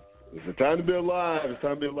 So it's the time to be alive. It's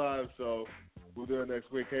time to be alive. So we'll do it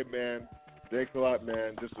next week. Hey, man, thanks a lot,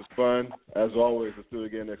 man. This was fun. As always, let's do it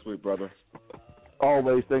again next week, brother.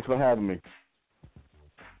 Always. Thanks for having me.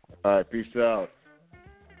 All right, peace out.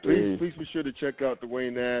 Please be sure to check out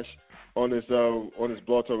Dwayne Nash on his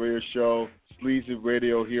Blog Talk Radio show, Sleazy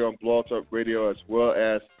Radio here on Blog Talk Radio, as well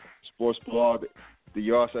as Sports Blog, the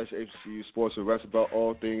 /HBCU Sports, the rest about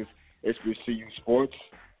all things HBCU sports.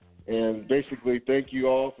 And basically, thank you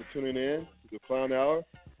all for tuning in to the Clown Hour.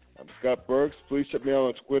 I'm Scott Burks. Please check me out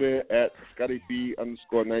on Twitter at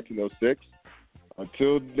ScottyB_1906.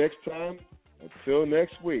 Until next time, until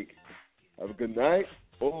next week, have a good night.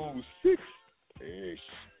 06. Peace.